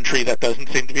one country that doesn't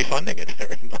seem to be funding it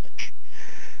very much.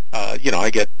 I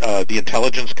get the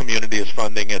intelligence community is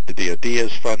funding it. The DoD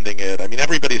is funding it. I mean,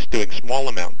 everybody's doing small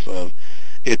amounts of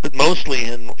it, but mostly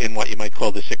in what you might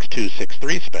call the 6.2,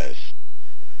 6.3 space.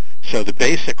 So the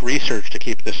basic research to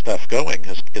keep this stuff going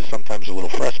is sometimes a little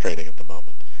frustrating at the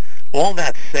moment. All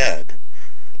that said,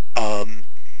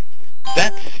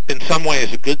 that's in some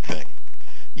ways a good thing.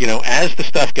 As the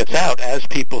stuff gets out, as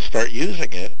people start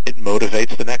using it, it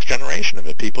motivates the next generation of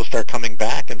it. People start coming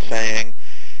back and saying,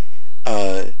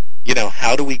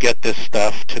 how do we get this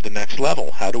stuff to the next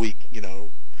level? How do we,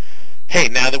 hey,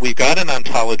 now that we've got an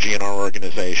ontology in our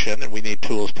organization and we need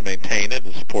tools to maintain it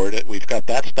and support it, we've got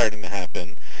that starting to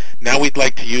happen. Now we'd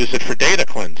like to use it for data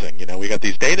cleansing. We got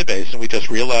these databases, and we just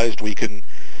realized we can,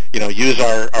 use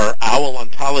our OWL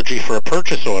ontology for a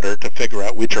purchase order to figure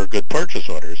out which are good purchase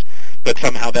orders. But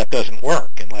somehow that doesn't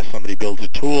work unless somebody builds a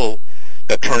tool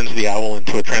that turns the OWL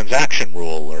into a transaction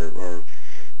rule or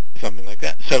something like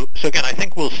that. So again, I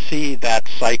think we'll see that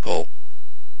cycle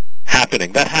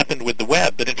happening. That happened with the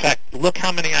web, but in fact, look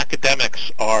how many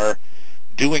academics are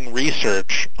doing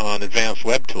research on advanced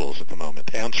web tools at the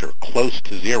moment. Answer, close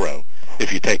to zero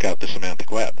if you take out the semantic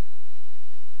web.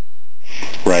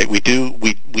 Right?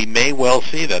 We may well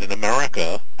see that in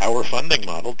America, our funding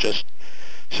model just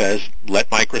says, let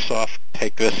Microsoft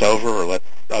take this over or let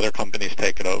other companies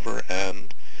take it over,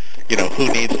 and,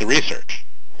 who needs the research?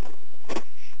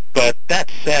 But that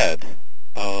said,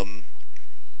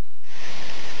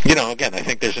 again, I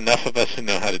think there's enough of us who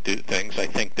know how to do things. I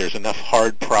think there's enough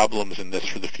hard problems in this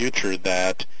for the future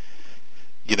that,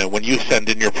 when you send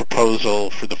in your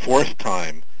proposal for the fourth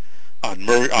time on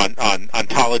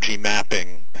ontology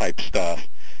mapping type stuff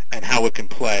and how it can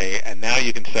play, and now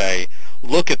you can say,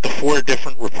 look at the 4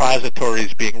 different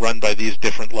repositories being run by these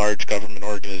different large government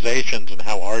organizations and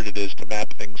how hard it is to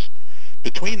map things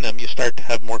between them, you start to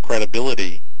have more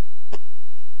credibility.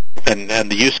 And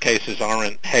the use cases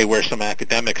aren't, hey, we're some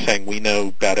academics saying we know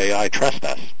about AI, trust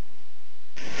us.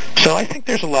 So I think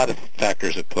there's a lot of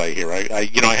factors at play here. I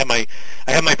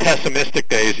have my pessimistic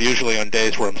days, usually on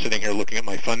days where I'm sitting here looking at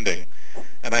my funding,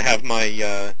 and I have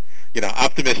my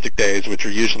optimistic days, which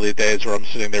are usually days where I'm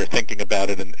sitting there thinking about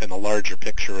it in a larger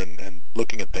picture and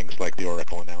looking at things like the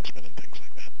Oracle announcement and things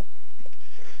like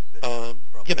that.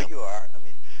 Where you are,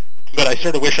 But I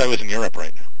sort of wish I was in Europe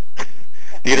right now.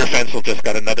 Dieter Fensel just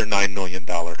got another $9 million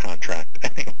contract.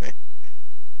 Anyway.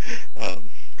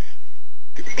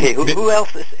 Okay, who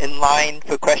else is in line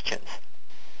for questions?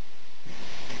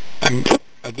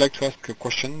 I'd like to ask a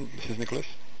question. This is Nicholas.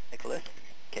 Nicholas,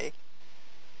 okay.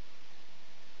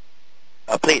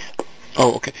 Please.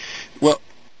 Oh, okay. Well,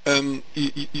 I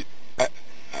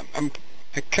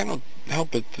cannot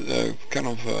help but kind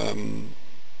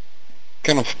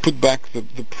of put back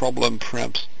the problem.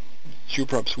 Perhaps you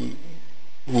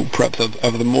who perhaps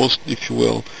have the most, if you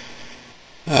will,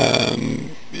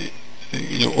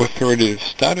 authoritative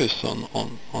status on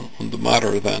the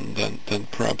matter than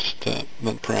perhaps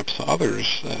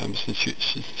others, since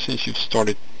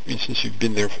you've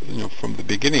been there, from the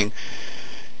beginning.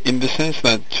 In the sense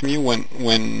that, to me, when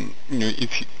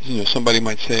if somebody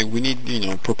might say we need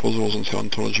proposals on, say,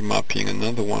 ontology mapping,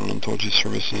 another one on ontology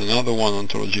services, another one on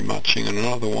ontology matching, and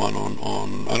another one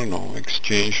on I don't know,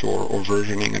 exchange or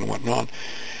versioning and whatnot,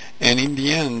 and in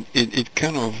the end it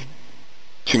kind of,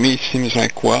 to me, seems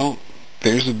like, well,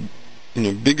 there's a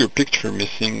bigger picture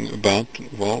missing about,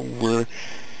 well,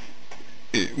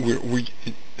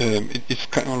 it's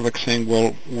kind of like saying,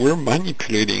 well, we're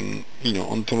manipulating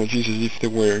ontologies as if they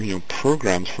were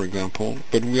programs, for example,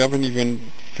 but we haven't even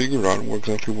figured out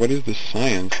exactly what is the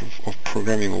science of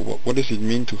programming, or what does it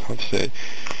mean to have, say,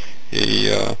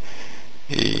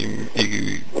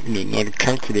 not a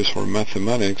calculus or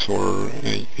mathematics or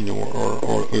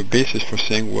a basis for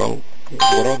saying, well,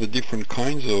 what are the different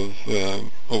kinds of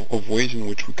ways in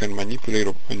which we can manipulate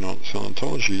some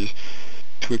ontologies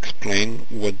to explain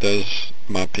what does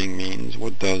mapping means,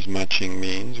 what does matching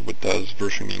means, what does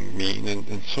versioning mean,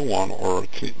 and so on, or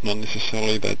not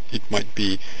necessarily that it might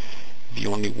be the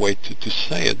only way to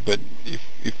say it, but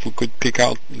if we could pick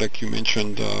out, like you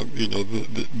mentioned,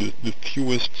 the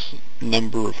fewest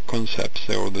number of concepts,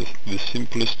 or the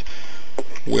simplest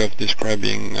way of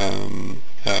describing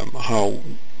how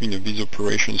these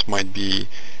operations might be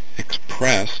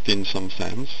expressed in some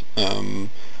sense,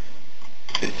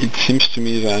 it seems to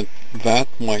me that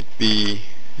might be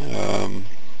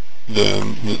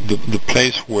the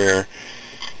place where,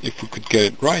 if we could get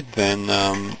it right, then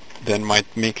might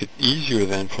make it easier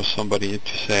then for somebody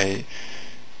to say,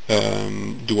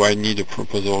 do I need a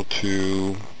proposal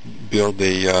to build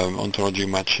a ontology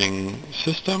matching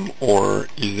system, or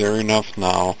is there enough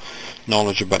now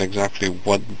knowledge about exactly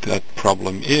what that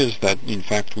problem is that in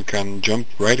fact we can jump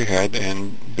right ahead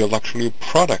and build actually a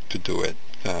product to do it,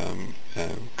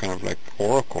 kind of like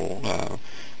Oracle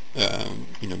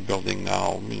building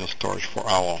now storage for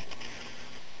OWL.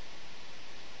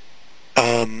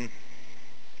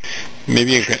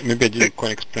 Maybe I didn't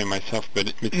quite explain myself,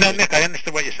 but no, Nick, I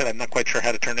understood what you said. I'm not quite sure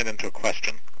how to turn it into a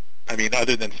question.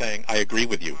 Other than saying I agree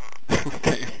with you.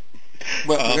 Okay.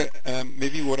 Well,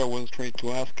 maybe what I was trying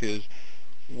to ask is,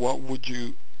 what would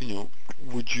you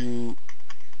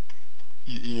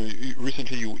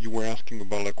recently you were asking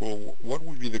about, like, well, what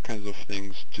would be the kinds of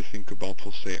things to think about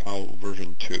for, say, OWL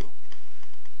version 2?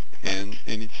 And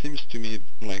it seems to me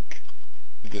like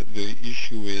the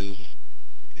issue is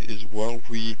well,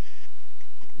 we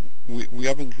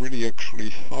haven't really actually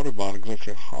thought about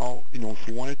exactly how, if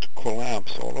we wanted to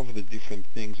collapse all of the different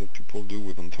things that people do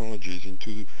with ontologies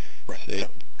into, say,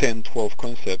 10, 12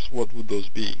 concepts, what would those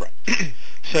be? Right.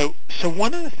 So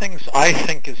one of the things I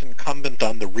think is incumbent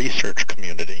on the research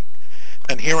community,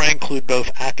 and here I include both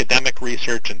academic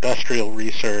research, industrial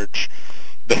research,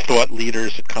 the thought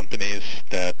leaders at companies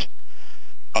that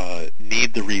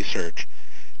need the research,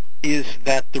 is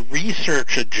that the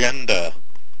research agenda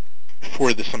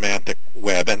for the semantic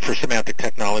web and for semantic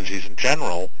technologies in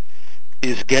general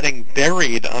is getting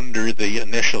buried under the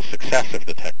initial success of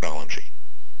the technology.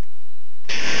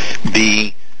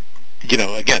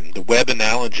 Again, the web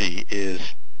analogy is,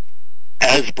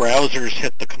 as browsers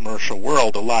hit the commercial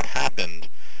world, a lot happened,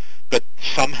 but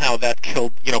somehow that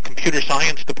killed, computer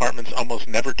science departments almost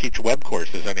never teach web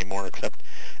courses anymore except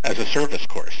as a service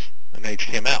course in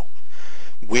HTML.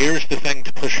 Where's the thing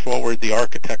to push forward the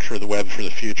architecture of the web for the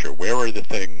future? Where are the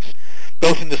things,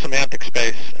 both in the semantic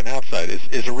space and outside,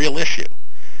 is a real issue.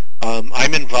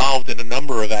 I'm involved in a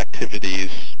number of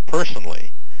activities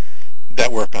personally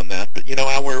that work on that, but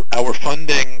our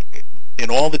funding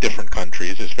in all the different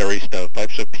countries is very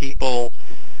stovepipe, so people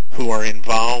who are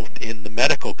involved in the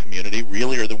medical community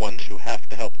really are the ones who have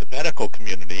to help the medical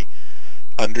community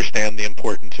understand the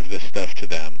importance of this stuff to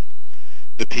them.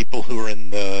 The people who are in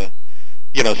the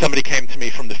somebody came to me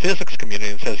from the physics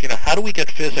community and says, how do we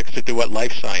get physics to do what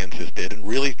life sciences did and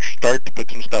really start to put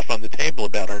some stuff on the table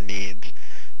about our needs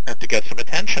and to get some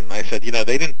attention? And I said,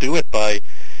 they didn't do it by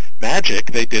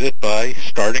magic. They did it by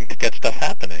starting to get stuff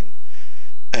happening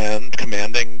and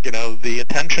commanding, the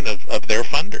attention of their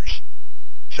funders,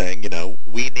 saying,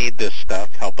 we need this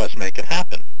stuff, help us make it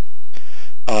happen.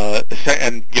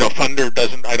 And, funder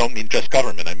doesn't, I don't mean just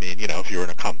government. I mean, if you're in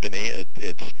a company,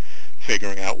 it's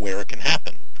figuring out where it can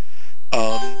happen.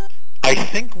 I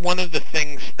think one of the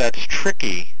things that's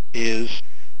tricky is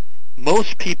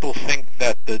most people think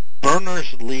that the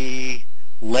Berners-Lee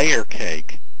layer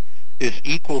cake is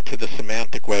equal to the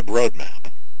semantic web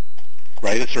roadmap,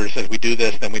 right? It sort of says we do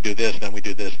this, then we do this, then we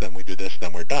do this, then we do this,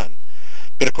 then we're done.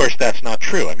 But of course that's not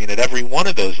true. I mean, at every one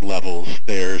of those levels,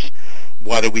 there's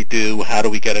what do we do, how do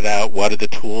we get it out, what do the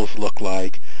tools look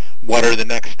like, what are the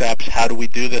next steps, how do we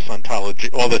do this ontology,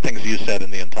 all the things you said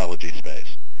in the ontology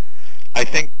space. I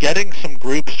think getting some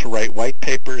groups to write white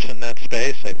papers in that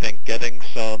space, I think getting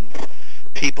some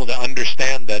people to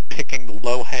understand that picking the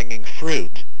low-hanging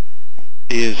fruit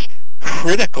is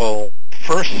critical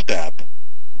first step,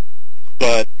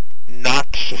 but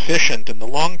not sufficient in the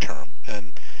long term.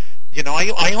 And,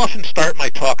 I often start my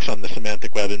talks on the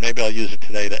semantic web, and maybe I'll use it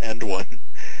today to end one.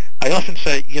 I often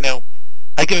say,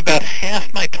 I give about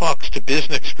half my talks to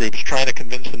business groups trying to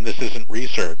convince them this isn't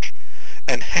research,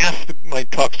 and half my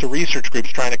talks to research groups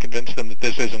trying to convince them that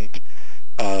this isn't,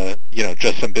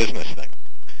 just some business thing.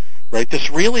 Right? This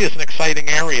really is an exciting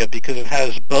area because it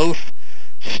has both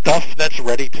stuff that's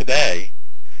ready today,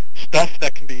 stuff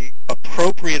that can be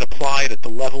appropriate applied at the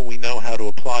level we know how to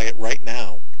apply it right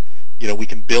now. We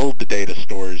can build the data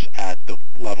stores at the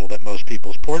level that most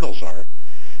people's portals are.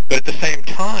 But at the same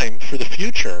time, for the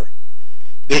future,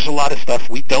 there's a lot of stuff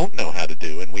we don't know how to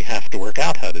do, and we have to work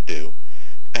out how to do.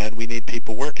 And we need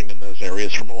people working in those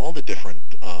areas from all the different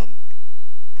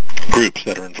groups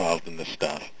that are involved in this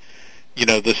stuff.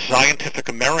 The Scientific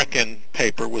American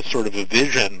paper was sort of a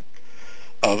vision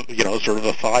of, sort of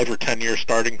a 5 or 10 year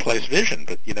starting place vision,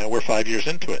 but, we're 5 years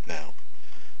into it now.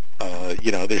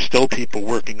 There's still people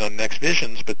working on next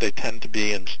visions, but they tend to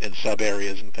be in sub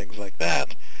areas and things like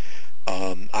that.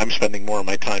 I'm spending more of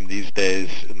my time these days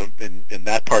in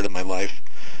that part of my life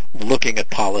looking at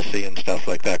policy and stuff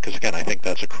like that, because again, I think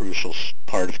that's a crucial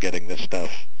part of getting this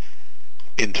stuff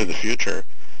into the future.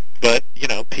 But,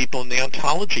 people in the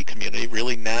ontology community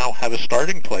really now have a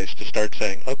starting place to start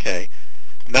saying, okay,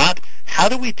 not how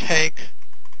do we take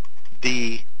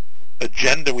the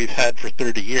agenda we've had for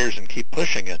 30 years and keep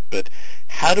pushing it, but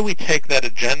how do we take that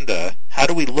agenda, how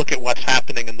do we look at what's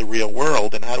happening in the real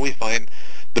world, and how do we find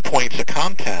the points of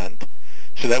content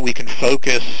so that we can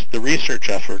focus the research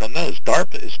effort on those.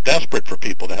 DARPA is desperate for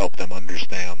people to help them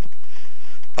understand.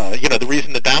 The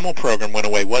reason the DAML program went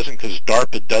away wasn't because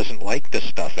DARPA doesn't like this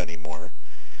stuff anymore.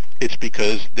 It's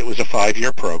because it was a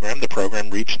 5-year program. The program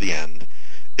reached the end.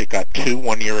 It got 2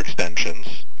 one-year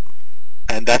extensions.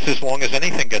 And that's as long as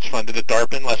anything gets funded at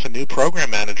DARPA unless a new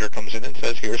program manager comes in and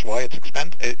says, here's why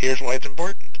it's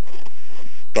important.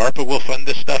 DARPA will fund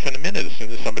this stuff in a minute as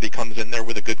soon as somebody comes in there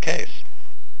with a good case.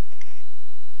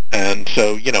 And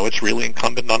so, it's really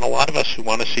incumbent on a lot of us who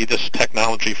want to see this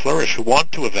technology flourish, who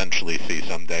want to eventually see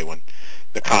someday when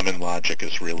the common logic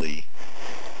is really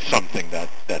something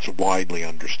that's widely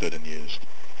understood and used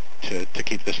to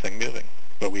keep this thing moving.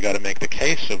 But we got to make the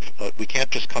case of, we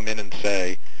can't just come in and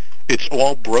say, it's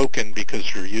all broken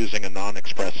because you're using a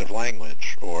non-expressive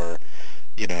language, or,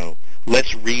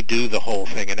 let's redo the whole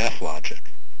thing in F-logic.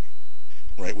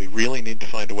 Right? We really need to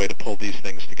find a way to pull these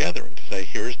things together and to say,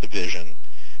 here's the vision,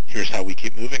 here's how we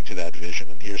keep moving to that vision,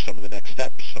 and here's some of the next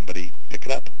steps. Somebody pick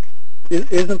it up.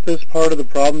 Isn't this part of the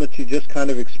problem that you just kind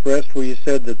of expressed, where you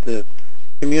said that the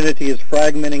community is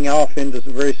fragmenting off into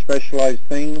some very specialized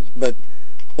things, but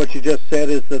what you just said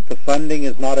is that the funding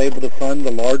is not able to fund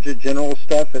the larger general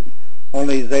stuff. It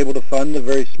only is able to fund the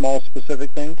very small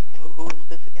specific things? Who is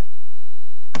this again?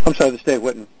 I'm sorry, this is Dave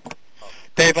Whitten.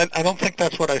 Dave, I don't think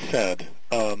that's what I said.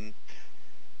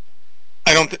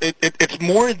 It's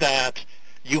more that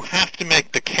you have to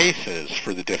make the cases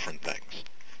for the different things.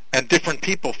 And different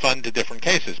people fund to different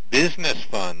cases. Business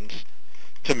funds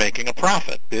to making a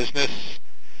profit. Business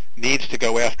needs to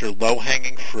go after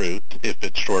low-hanging fruit if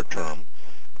it's short-term,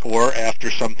 or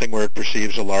after something where it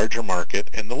perceives a larger market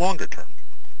in the longer term.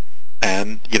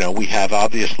 And, we have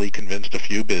obviously convinced a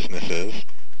few businesses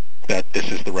that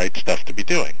this is the right stuff to be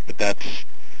doing. But that's,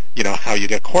 how you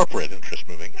get corporate interest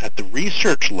moving. At the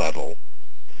research level,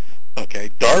 okay,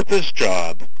 DARPA's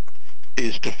job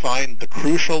is to find the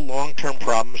crucial long-term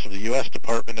problems of the U.S.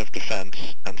 Department of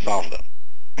Defense and solve them,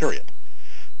 period.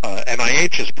 And I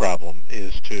NIH's problem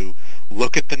is to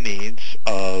look at the needs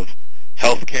of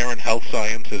healthcare and health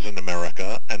sciences in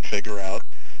America and figure out,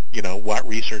 what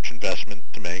research investment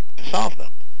to make to solve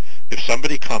them. If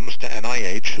somebody comes to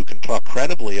NIH who can talk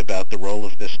credibly about the role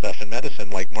of this stuff in medicine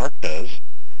like Mark does,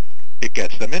 it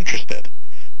gets them interested.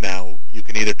 Now, you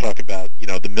can either talk about, the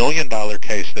 $1 million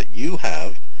case that you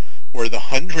have or the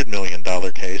 $100 million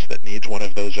case that needs one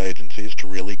of those agencies to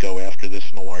really go after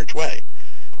this in a large way.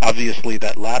 Obviously,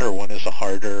 that latter one is a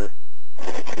harder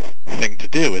thing to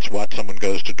do. It's what someone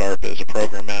goes to DARPA as a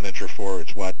program manager for.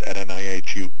 It's what at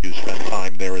NIH you spend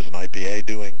time there as an IPA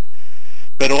doing.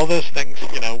 But all those things,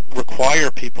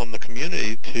 require people in the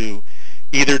community to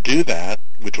either do that,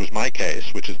 which was my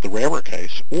case, which is the rarer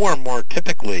case, or more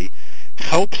typically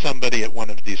help somebody at one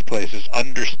of these places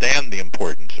understand the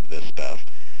importance of this stuff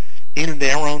in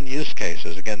their own use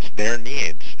cases against their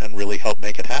needs and really help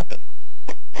make it happen.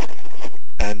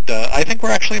 And I think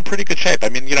we're actually in pretty good shape. I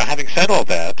mean, having said all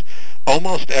that,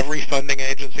 almost every funding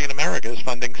agency in America is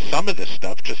funding some of this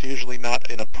stuff, just usually not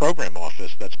in a program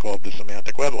office that's called the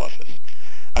Semantic Web Office.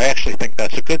 I actually think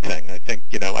that's a good thing. I think,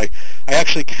 I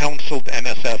actually counseled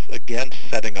NSF against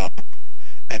setting up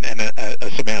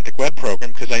a semantic web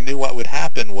program because I knew what would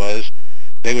happen was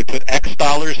they would put X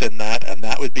dollars in that, and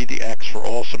that would be the X for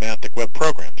all semantic web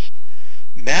programs.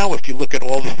 Now, if you look at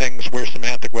all the things where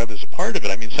semantic web is a part of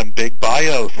it, I mean, some big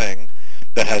bio thing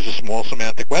that has a small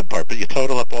semantic web part, but you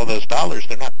total up all those dollars,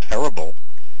 they're not terrible.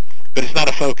 But it's not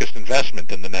a focused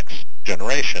investment in the next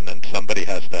generation, and somebody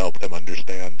has to help them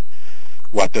understand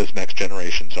what those next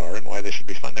generations are and why they should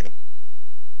be funding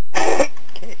them.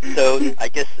 Okay, so I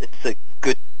guess it's a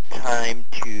good time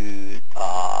to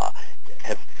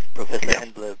have Professor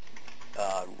Hendler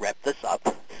wrap this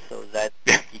up so that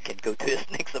he can go to his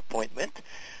next appointment.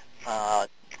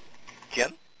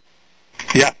 Jim?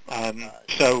 Yeah.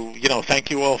 So,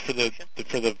 thank you all for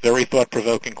the very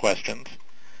thought-provoking questions.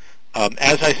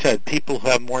 As I said, people who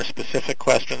have more specific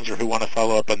questions or who want to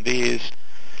follow up on these,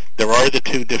 there are the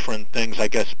two different things. I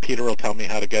guess Peter will tell me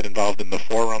how to get involved in the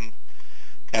forum.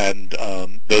 And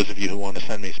those of you who want to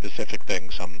send me specific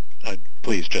things,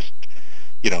 please just,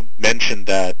 mention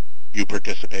that you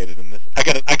participated in this. I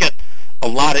get a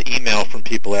lot of email from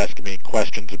people asking me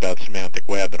questions about semantic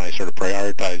web, and I sort of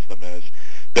prioritize them as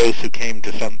those who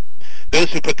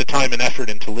put the time and effort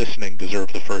into listening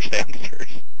deserve the first answers.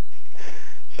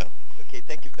 So. Okay,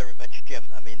 thank you very much, Jim.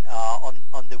 I mean,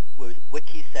 on the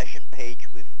wiki session page,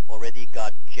 we've already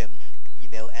got Jim's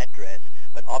email address,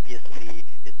 but obviously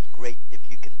it's great if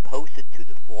you can post it to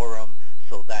the forum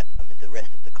so that, the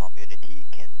rest of the community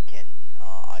can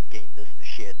gain this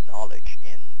shared knowledge.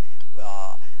 And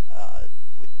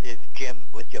Jim,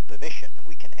 with your permission,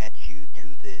 we can add you to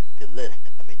the list.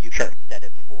 You can set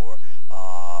it for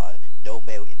no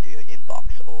mail into your inbox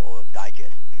or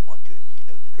digest if you want to. You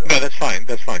know the drill. No, that's fine.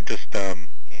 That's fine. Just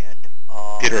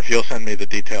Peter, if you'll send me the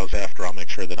details after, I'll make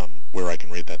sure that I'm where I can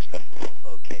read that stuff.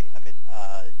 Okay.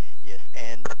 Yes.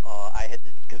 And I had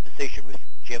a conversation with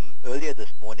Jim earlier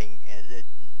this morning, and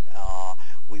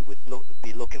we would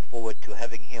be looking forward to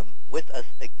having him with us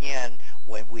again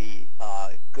when we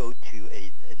go to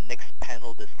a next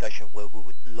panel discussion where we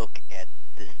would look at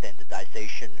the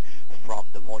standardization from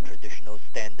the more traditional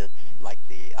standards like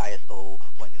the ISO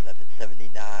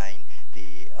 11179,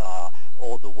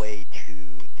 all the way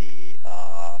to the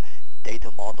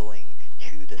data modeling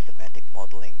to the semantic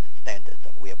modeling standards.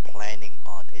 And we are planning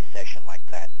on a session like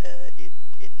that in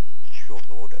short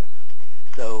order.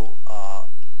 So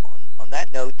on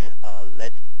that note,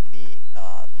 let me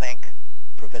thank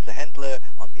Professor Hendler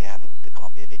on behalf of the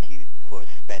community for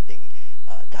spending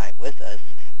time with us.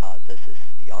 This is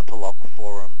the Ontolog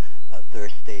Forum,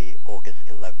 Thursday, August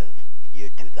 11th, year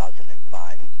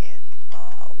 2005, and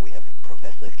we have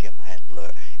Professor Jim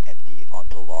Hendler at the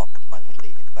Ontolog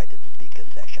monthly invited speaker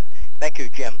session. Thank you,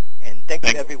 Jim, and thank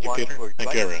you everyone for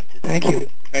joining us today. Thank you.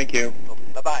 Thank you.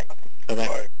 Bye-bye.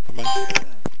 Bye-bye.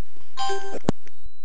 Bye-bye.